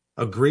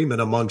agreement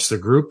amongst the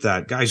group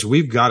that, guys,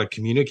 we've got to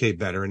communicate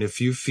better. And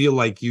if you feel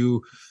like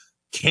you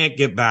can't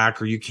get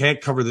back or you can't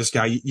cover this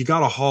guy, you got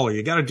to holler.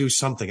 You got to do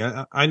something.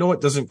 I know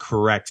it doesn't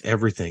correct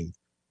everything.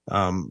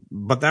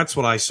 But that's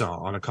what I saw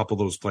on a couple of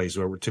those plays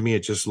where to me,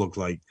 it just looked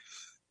like,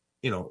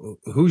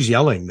 who's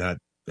yelling that,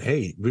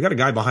 hey, we got a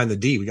guy behind the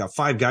D. We got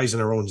 5 guys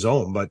in our own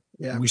zone, but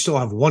we still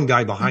have 1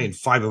 guy behind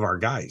 5 of our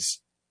guys.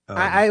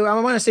 I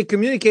want to say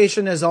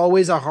communication is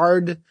always a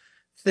hard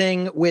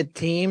thing with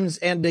teams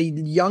and the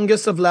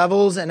youngest of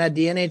levels and at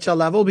the NHL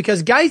level,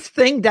 because guys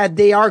think that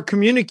they are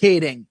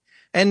communicating.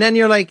 And then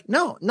you're like,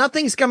 no,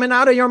 nothing's coming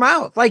out of your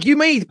mouth. Like you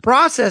may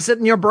process it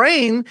in your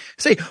brain,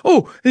 say,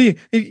 but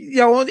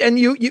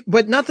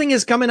nothing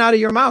is coming out of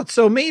your mouth.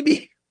 So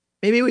maybe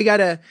we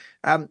gotta,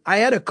 I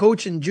had a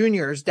coach in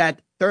juniors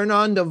that turned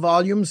on the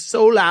volume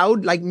so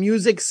loud, like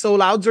music so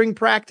loud during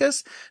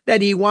practice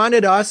that he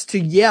wanted us to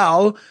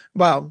yell.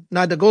 Well,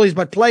 not the goalies,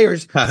 but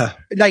players,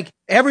 like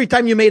every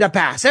time you made a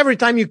pass, every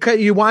time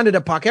you wanted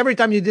a puck, every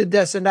time you did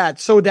this and that,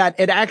 so that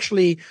it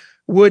actually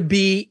would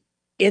be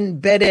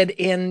embedded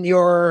in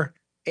your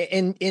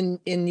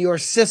in your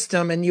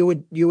system, and you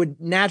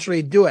would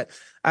naturally do it.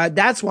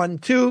 That's one.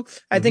 Two,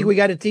 I think we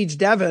got to teach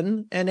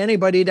Devin and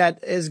anybody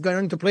that is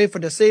going to play for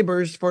the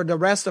Sabres for the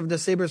rest of the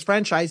Sabres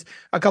franchise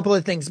a couple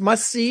of things.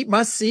 Must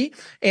see,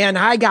 and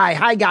high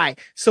guy.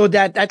 So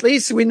that at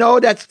least we know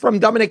that's from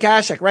Dominic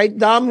Hasek, right?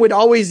 Dom would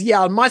always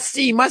yell, must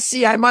see,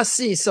 I must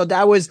see. So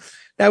that was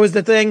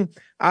the thing.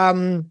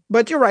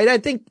 But you're right. I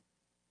think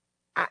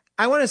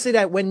I want to say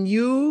that when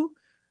you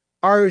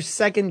are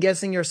second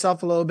guessing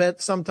yourself a little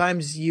bit,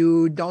 sometimes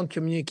you don't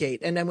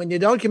communicate. And then when you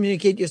don't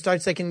communicate, you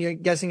start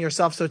second guessing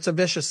yourself. So it's a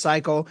vicious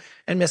cycle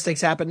and mistakes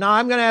happen. Now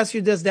I'm going to ask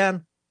you this,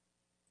 Dan.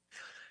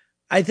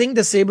 I think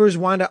the Sabres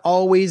want to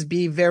always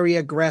be very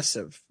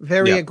aggressive,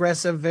 very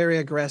aggressive.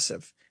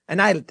 And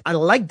I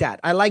like that.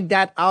 I like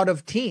that out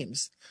of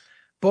teams.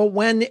 But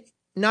when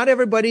not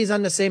everybody's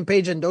on the same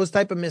page and those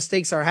type of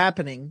mistakes are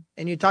happening,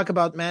 and you talk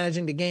about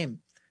managing the game,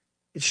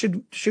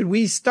 should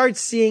we start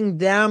seeing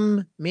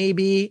them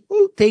maybe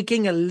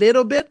taking a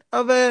little bit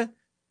of a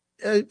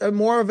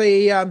more of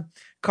a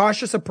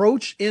cautious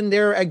approach in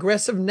their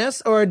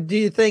aggressiveness? Or do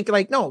you think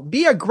no,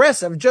 be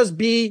aggressive, just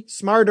be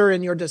smarter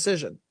in your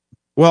decision?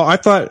 Well, I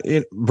thought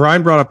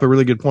Brian brought up a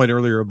really good point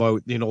earlier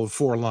about,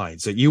 4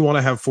 lines, that you want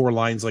to have 4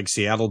 lines like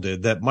Seattle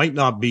did that might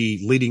not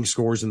be leading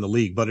scorers in the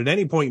league, but at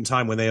any point in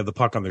time when they have the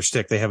puck on their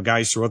stick, they have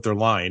guys throughout their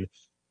line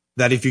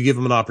that if you give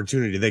them an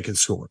opportunity, they can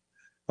score.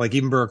 Like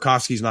even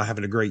Burakovsky's not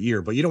having a great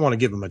year, but you don't want to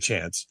give him a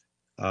chance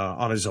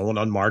on his own,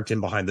 unmarked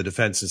in behind the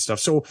defense and stuff.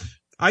 So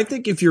I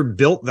think if you're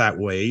built that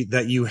way,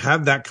 that you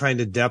have that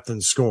kind of depth in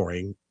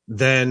scoring,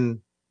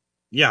 then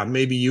yeah,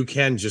 maybe you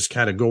can just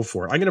kind of go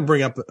for it. I'm going to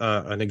bring up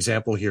an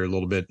example here a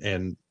little bit,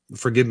 and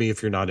forgive me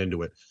if you're not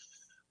into it.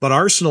 But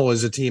Arsenal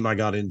is a team I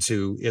got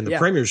into in the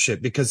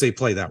Premiership because they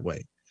play that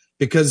way.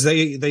 Because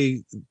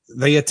they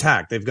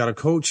attack. They've got a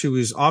coach who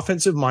is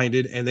offensive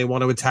minded and they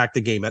want to attack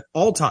the game at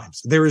all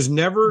times. There is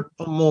never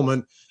a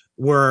moment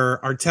where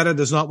Arteta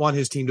does not want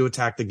his team to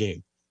attack the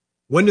game.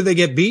 When do they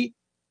get beat?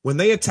 When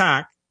they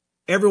attack,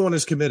 everyone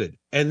is committed.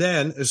 And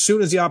then as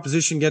soon as the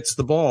opposition gets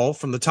the ball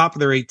from the top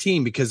of their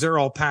 18, because they're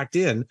all packed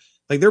in,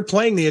 they're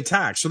playing the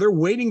attack. So they're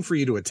waiting for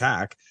you to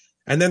attack,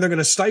 and then they're going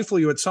to stifle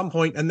you at some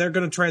point and they're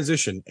going to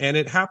transition. And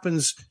it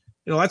happens,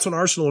 that's when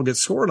Arsenal will get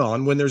scored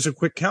on, when there's a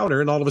quick counter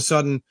and all of a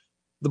sudden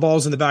the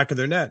ball's in the back of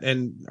their net.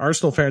 And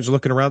Arsenal fans are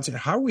looking around saying,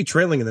 how are we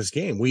trailing in this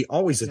game? We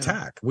always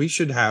attack. We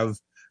should have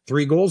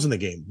 3 goals in the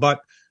game. But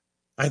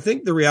I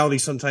think the reality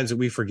sometimes that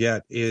we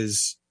forget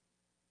is,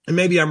 and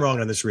maybe I'm wrong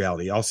on this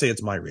reality, I'll say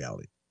it's my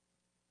reality.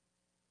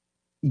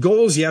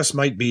 Goals, yes,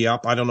 might be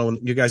up. I don't know.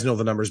 You guys know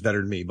the numbers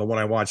better than me, but when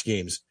I watch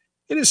games,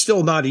 it is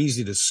still not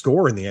easy to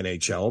score in the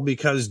NHL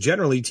because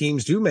generally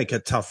teams do make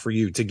it tough for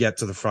you to get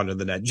to the front of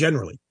the net,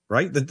 generally,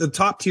 right? The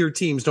top tier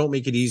teams don't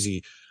make it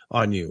easy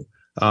on you.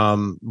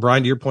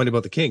 Brian, to your point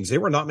about the Kings, they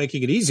were not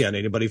making it easy on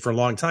anybody for a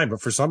long time,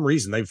 but for some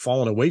reason they've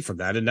fallen away from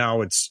that. And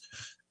now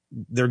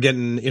they're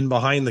getting in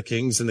behind the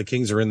Kings, and the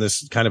Kings are in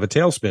this kind of a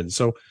tailspin.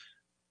 So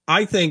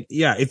I think,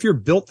 if you're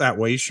built that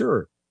way,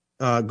 sure,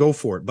 go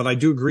for it. But I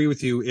do agree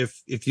with you.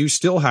 If you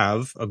still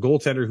have a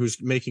goaltender who's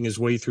making his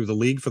way through the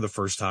league for the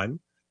first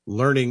time,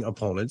 learning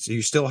opponents,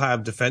 you still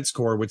have defense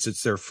core, which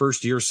it's their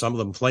first year, some of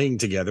them playing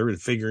together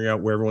and figuring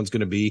out where everyone's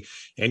going to be,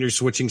 and you're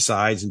switching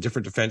sides and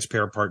different defense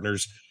pair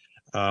partners.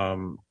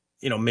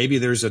 Maybe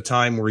there's a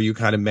time where you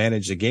kind of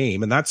manage a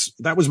game. And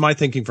that was my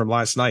thinking from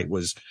last night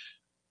was,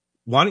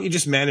 why don't you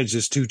just manage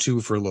this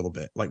 2-2 for a little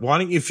bit? Why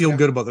don't you feel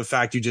good about the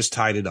fact you just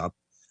tied it up?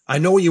 I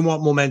know you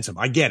want momentum.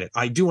 I get it.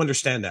 I do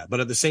understand that. But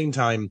at the same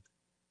time,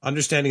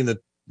 understanding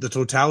the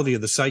totality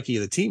of the psyche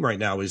of the team right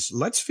now is,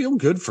 let's feel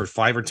good for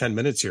 5 or 10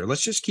 minutes here.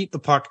 Let's just keep the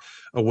puck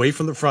away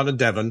from the front of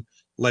Devon.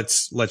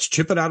 Let's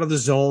chip it out of the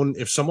zone.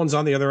 If someone's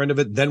on the other end of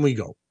it, then we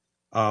go.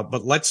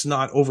 But let's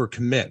not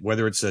overcommit,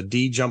 whether it's a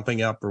D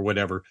jumping up or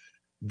whatever.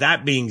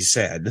 That being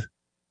said,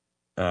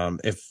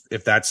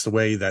 if that's the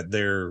way that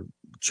they're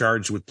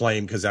charged with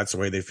playing, because that's the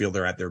way they feel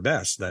they're at their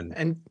best, then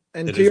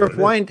and to your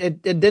point,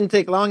 it didn't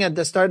take long at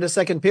the start of the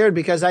second period,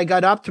 because I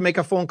got up to make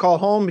a phone call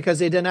home because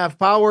they didn't have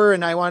power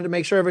and I wanted to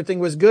make sure everything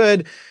was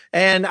good.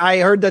 And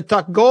I heard the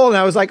Tuck goal and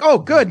I was like, oh,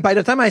 good. By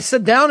the time I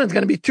sit down, it's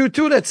going to be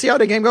 2-2. Let's see how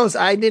the game goes.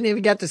 I didn't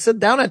even get to sit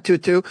down at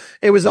 2-2.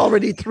 It was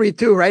already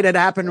 3-2, right? It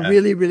happened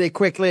really, really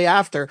quickly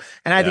after.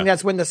 And I think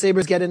that's when the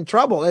Sabres get in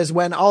trouble, is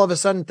when all of a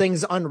sudden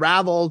things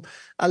unraveled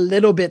a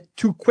little bit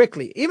too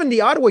quickly. Even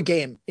the Ottawa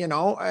game,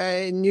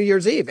 New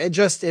Year's Eve,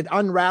 it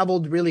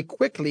unraveled really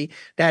quickly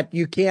that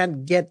you can't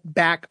get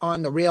back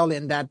on the rail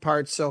in that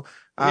part. So,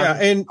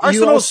 and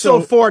Arsenal's still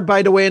fourth,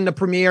 by the way, in the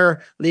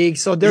Premier League,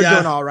 so they're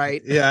doing all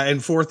right. Yeah,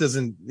 and fourth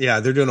isn't.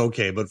 Yeah, they're doing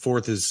okay, but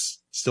fourth is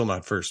still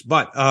not first.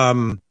 But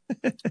the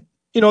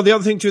other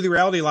thing too, the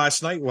reality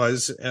last night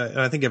was,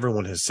 and I think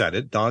everyone has said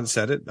it. Don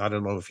said it. I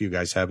don't know if you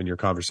guys have in your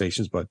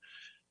conversations, but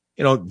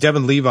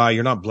Devin Levi,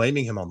 you're not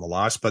blaming him on the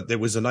loss, but there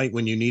was a night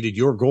when you needed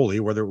your goalie,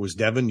 whether it was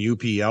Devin,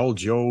 UPL,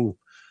 Joe,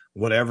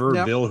 whatever,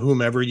 Bill,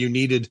 whomever you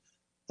needed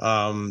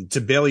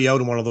to bail you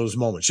out in one of those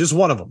moments. Just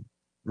one of them,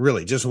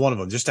 really, just one of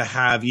them, just to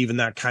have even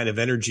that kind of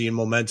energy and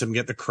momentum,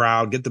 get the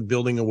crowd, get the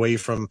building away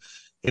from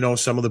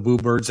some of the boo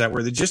birds that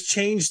were, they just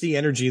changed the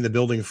energy in the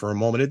building for a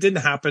moment. It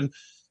didn't happen.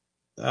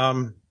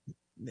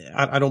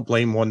 I don't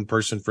blame one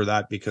person for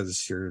that,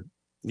 because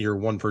you're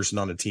one person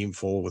on a team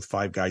full with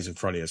 5 guys in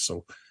front of you.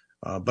 So,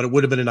 but it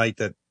would have been a night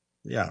that,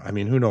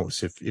 who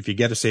knows, if you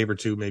get a save or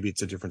two, maybe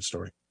it's a different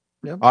story.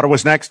 Yep.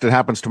 Ottawa's next. It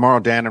happens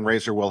tomorrow. Dan and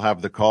Razor will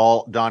have the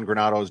call. Don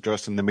Granato is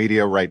just in the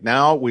media right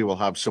now. We will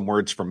have some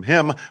words from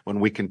him when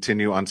we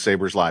continue on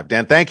Sabres Live.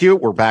 Dan, thank you.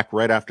 We're back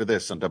right after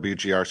this on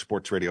WGR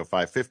Sports Radio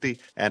 550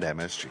 and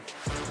MSG.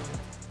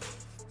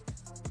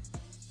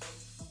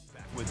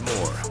 Back with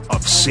more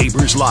of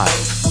Sabres Live,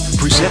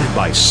 presented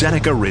by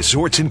Seneca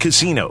Resorts and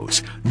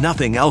Casinos.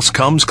 Nothing else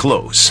comes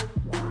close.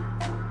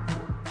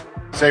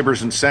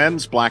 Sabres and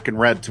Sens, black and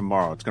red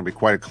tomorrow. It's going to be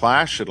quite a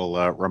clash.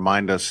 It'll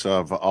remind us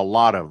of a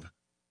lot of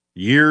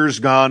years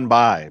gone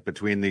by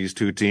between these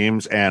two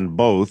teams, and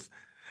both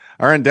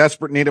are in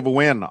desperate need of a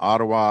win.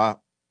 Ottawa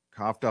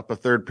coughed up a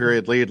third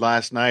period lead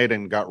last night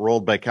and got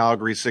rolled by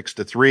Calgary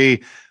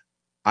 6-3.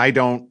 I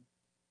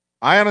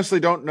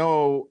honestly don't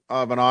know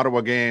of an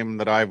Ottawa game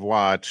that I've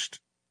watched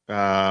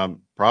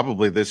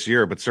probably this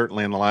year, but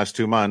certainly in the last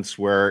 2 months,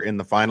 where in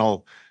the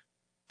final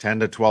 10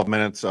 to 12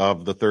 minutes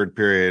of the third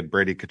period,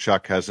 Brady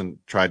Tkachuk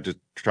hasn't tried to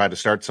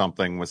start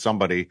something with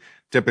somebody,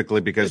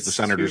 typically because the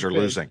Senators are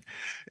losing.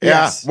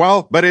 Yes. Yeah,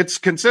 well, but it's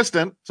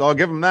consistent, so I'll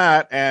give him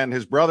that. And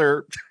his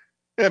brother,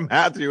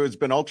 Matthew, has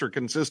been ultra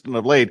consistent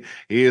of late.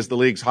 He is the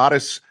league's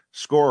hottest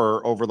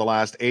scorer over the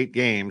last 8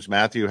 games.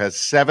 Matthew has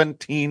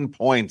 17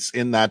 points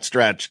in that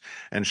stretch,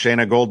 and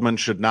Shayna Goldman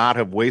should not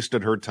have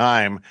wasted her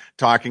time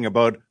talking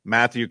about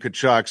Matthew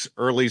Tkachuk's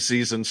early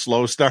season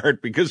slow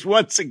start, because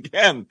once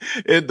again,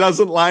 it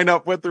doesn't line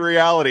up with the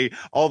reality,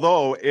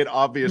 although it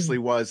obviously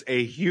was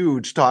a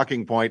huge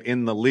talking point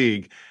in the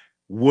league.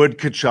 Would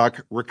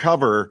Tkachuk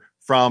recover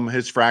from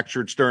his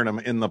fractured sternum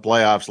in the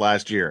playoffs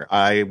last year?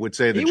 I would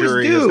say the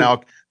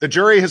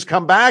jury has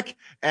come back,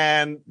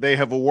 and they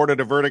have awarded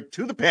a verdict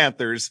to the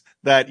Panthers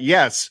that,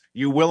 yes,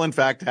 you will in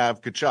fact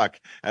have Tkachuk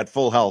at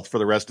full health for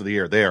the rest of the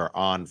year. They are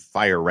on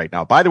fire right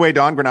now. By the way,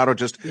 Don Granato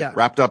just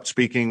wrapped up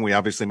speaking. We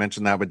obviously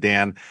mentioned that with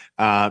Dan.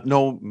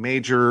 No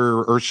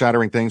major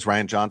earth-shattering things.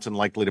 Ryan Johnson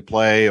likely to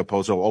play.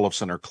 Opozo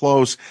Olofsson are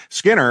close.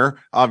 Skinner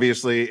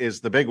obviously is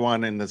the big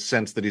one in the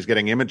sense that he's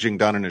getting imaging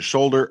done in his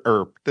shoulder,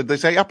 or did they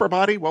say upper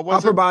body? What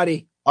was it? Upper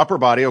body. Upper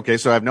body. Okay,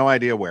 so I have no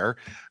idea where.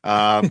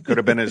 Could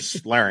have been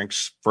his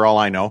larynx, for all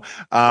I know.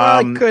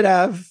 Well, it could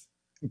have.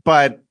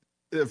 But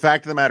the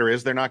fact of the matter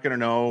is, they're not going to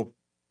know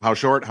how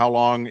short, how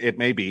long it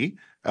may be.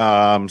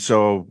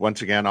 So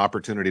once again,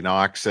 opportunity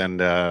knocks.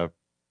 And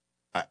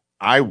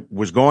I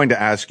was going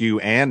to ask you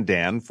and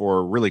Dan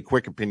for really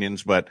quick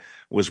opinions, but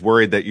was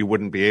worried that you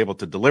wouldn't be able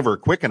to deliver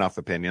quick enough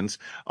opinions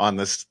on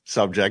this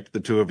subject,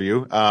 the two of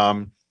you.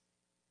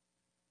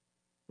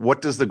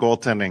 What does the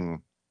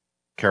goaltending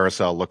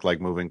carousel look like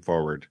moving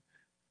forward?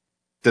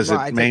 Does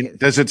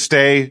it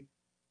stay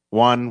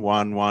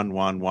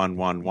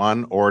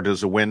 1-1-1-1-1-1-1, or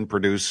does a win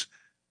produce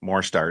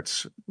more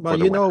starts? Well,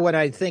 you know what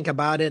I think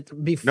about it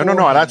before. No.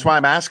 That's why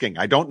I'm asking.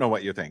 I don't know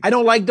what you think. I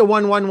don't like the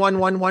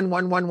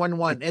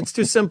 1-1-1-1-1-1-1-1-1. It's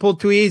too simple,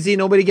 too easy.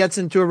 Nobody gets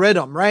into a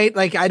rhythm, right?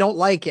 Like, I don't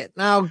like it.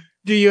 Now,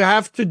 do you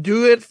have to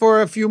do it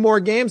for a few more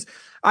games?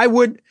 I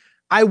would.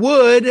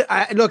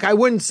 Look, I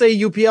wouldn't say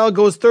UPL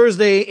goes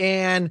Thursday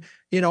and,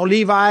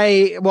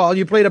 Levi, well,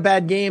 you played a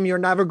bad game, you're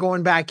never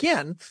going back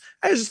in.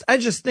 I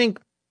just think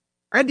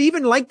I'd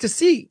even like to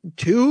see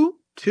two,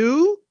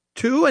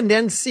 and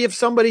then see if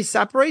somebody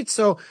separates.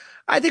 So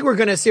I think we're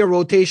going to see a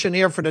rotation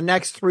here for the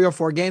next 3 or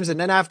 4 games.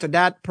 And then after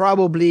that,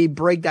 probably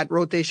break that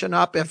rotation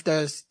up if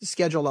the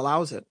schedule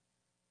allows it.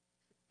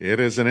 It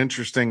is an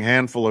interesting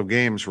handful of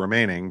games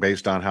remaining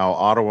based on how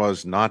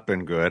Ottawa's not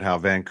been good, how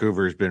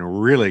Vancouver's been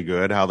really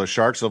good, how the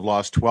Sharks have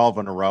lost 12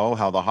 in a row,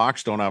 how the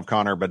Hawks don't have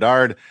Connor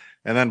Bedard.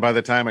 And then by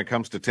the time it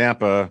comes to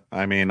Tampa,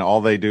 I mean, all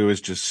they do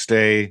is just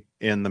stay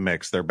in the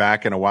mix. They're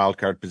back in a wild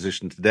card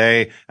position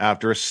today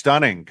after a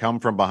stunning come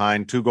from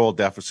behind 2-goal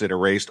deficit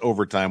erased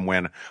overtime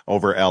win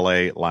over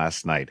LA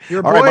last night.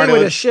 Your boy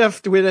with a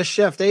shift,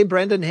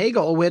 Brendan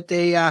Hagel with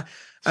a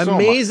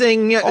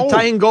amazing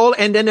tying goal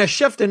and then a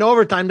shift in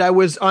overtime that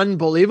was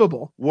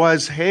unbelievable.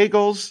 Was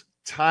Hagel's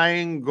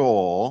tying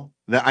goal,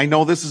 I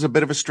know this is a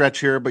bit of a stretch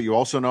here, but you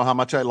also know how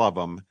much I love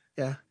him.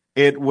 Yeah.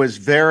 It was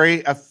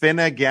very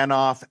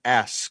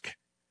Afinogenov-esque.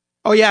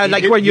 Oh, yeah,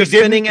 like when you're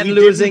spinning and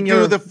losing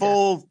your... do the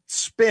full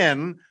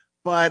spin,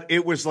 but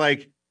it was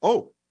like,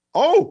 like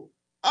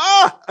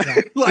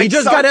he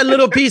just got a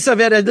little piece of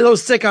it, a little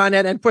stick on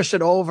it, and pushed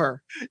it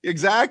over.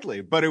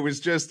 Exactly. But it was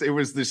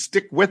the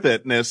stick with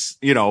itness,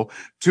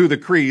 to the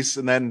crease.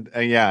 And then,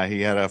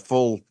 he had a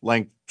full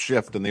length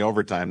shift in the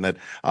overtime that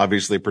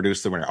obviously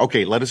produced the winner.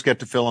 Okay, let us get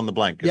to fill in the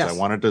blank, because I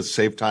wanted to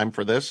save time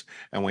for this,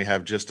 and we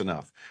have just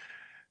enough.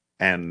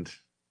 And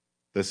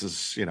this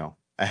is,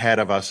 ahead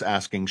of us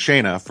asking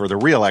Shayna for the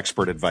real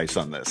expert advice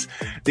on this.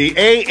 The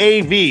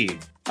AAV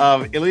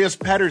of Elias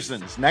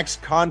Pettersson's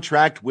next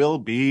contract will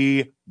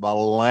be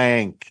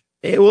blank.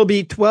 It will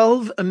be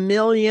 $12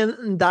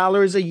 million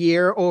a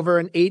year over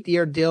an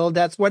 8-year deal.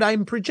 That's what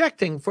I'm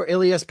projecting for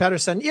Elias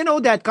Pettersson. You know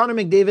that Connor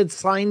McDavid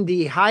signed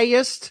the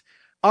highest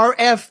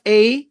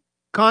RFA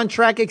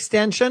contract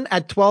extension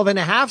at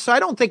 12.5. So I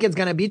don't think it's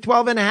going to be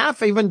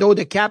 12.5, even though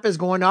the cap is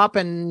going up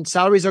and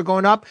salaries are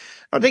going up.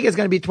 I don't think it's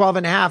going to be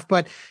 12.5,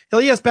 but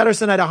Elias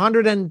Pettersson had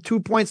 102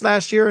 points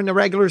last year in the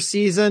regular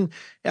season,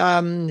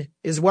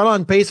 is well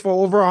on pace for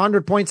over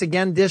 100 points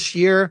again this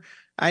year.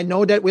 I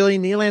know that Willie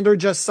Nylander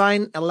just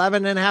signed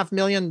 $11.5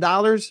 million,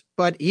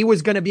 but he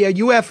was going to be a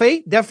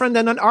UFA, different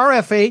than an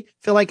RFA.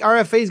 Feel like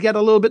RFAs get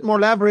a little bit more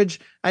leverage.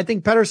 I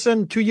think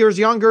Pettersson, 2 years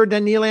younger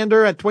than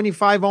Nylander at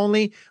 25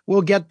 only,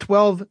 will get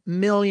 $12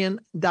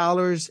 million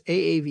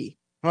AAV.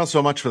 Well,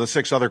 so much for the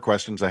 6 other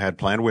questions I had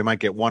planned. We might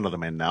get one of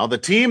them in now. The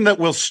team that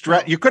will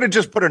stretch, you could have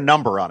just put a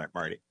number on it,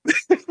 Marty.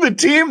 The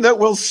team that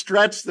will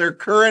stretch their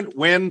current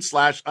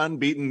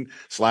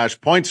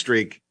win/unbeaten/point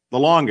streak the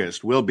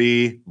longest will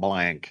be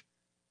blank.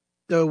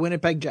 The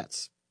Winnipeg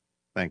Jets.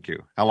 Thank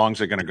you. How long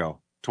is it going to go?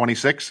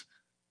 26?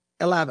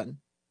 11.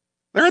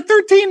 They're at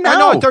 13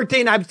 now. Oh, no,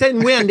 13. I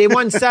didn't win. They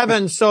won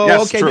 7. So,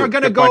 yes, okay, true. they're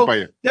going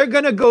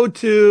to go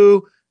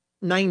to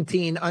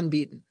 19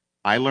 unbeaten.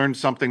 I learned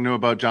something new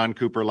about John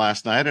Cooper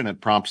last night, and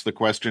it prompts the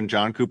question,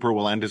 John Cooper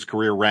will end his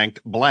career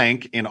ranked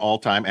blank in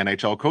all-time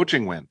NHL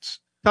coaching wins.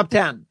 Top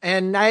 10.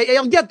 And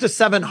he'll get to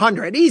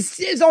 700.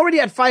 He's already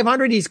at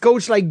 500. He's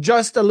coached like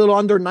just a little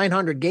under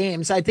 900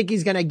 games. I think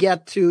he's going to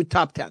get to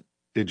top 10.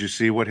 Did you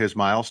see what his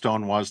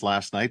milestone was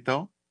last night,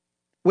 though?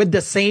 With the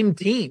same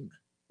team.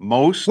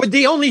 With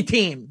the only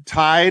team.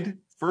 Tied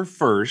for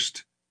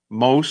first,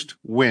 most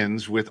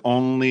wins with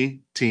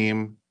only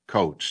team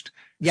coached.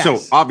 Yes. So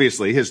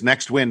obviously his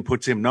next win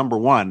puts him number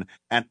 1.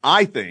 And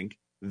I think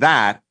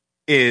that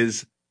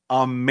is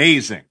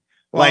amazing.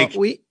 Well,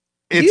 do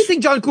you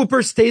think John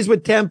Cooper stays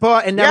with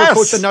Tampa and never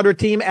coach another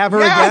team ever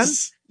again?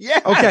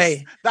 Yes.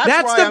 Okay.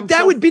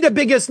 That would be the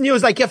biggest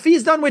news. Like if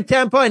he's done with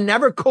Tampa and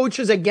never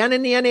coaches again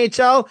in the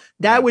NHL,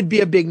 that would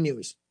be a big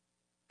news.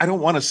 I don't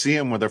want to see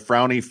him with a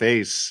frowny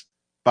face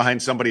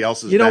behind somebody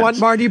else's You know bench. what?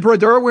 Marty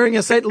Brodeur wearing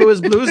a St.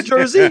 Louis Blues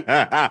jersey?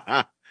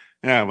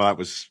 Yeah, well, that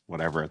was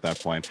whatever at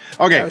that point.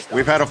 Okay,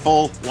 we've had a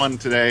full one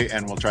today,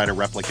 and we'll try to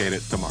replicate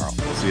it tomorrow.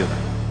 We'll see you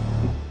then.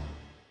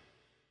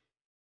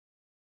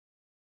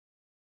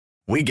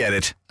 We get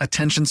it.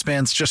 Attention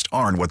spans just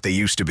aren't what they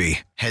used to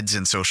be. Heads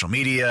in social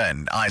media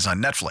and eyes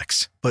on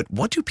Netflix. But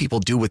what do people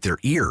do with their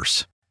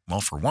ears?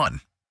 Well, for one,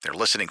 they're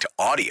listening to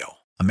audio.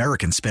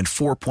 Americans spend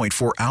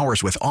 4.4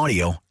 hours with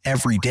audio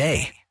every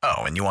day. Oh,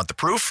 and you want the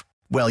proof?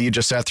 Well, you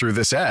just sat through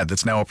this ad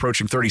that's now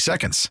approaching 30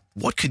 seconds.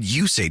 What could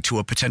you say to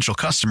a potential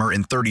customer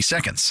in 30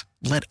 seconds?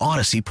 Let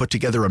Odyssey put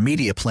together a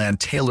media plan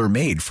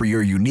tailor-made for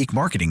your unique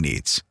marketing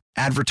needs.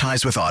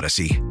 Advertise with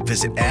Odyssey.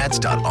 Visit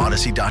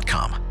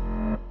ads.odyssey.com.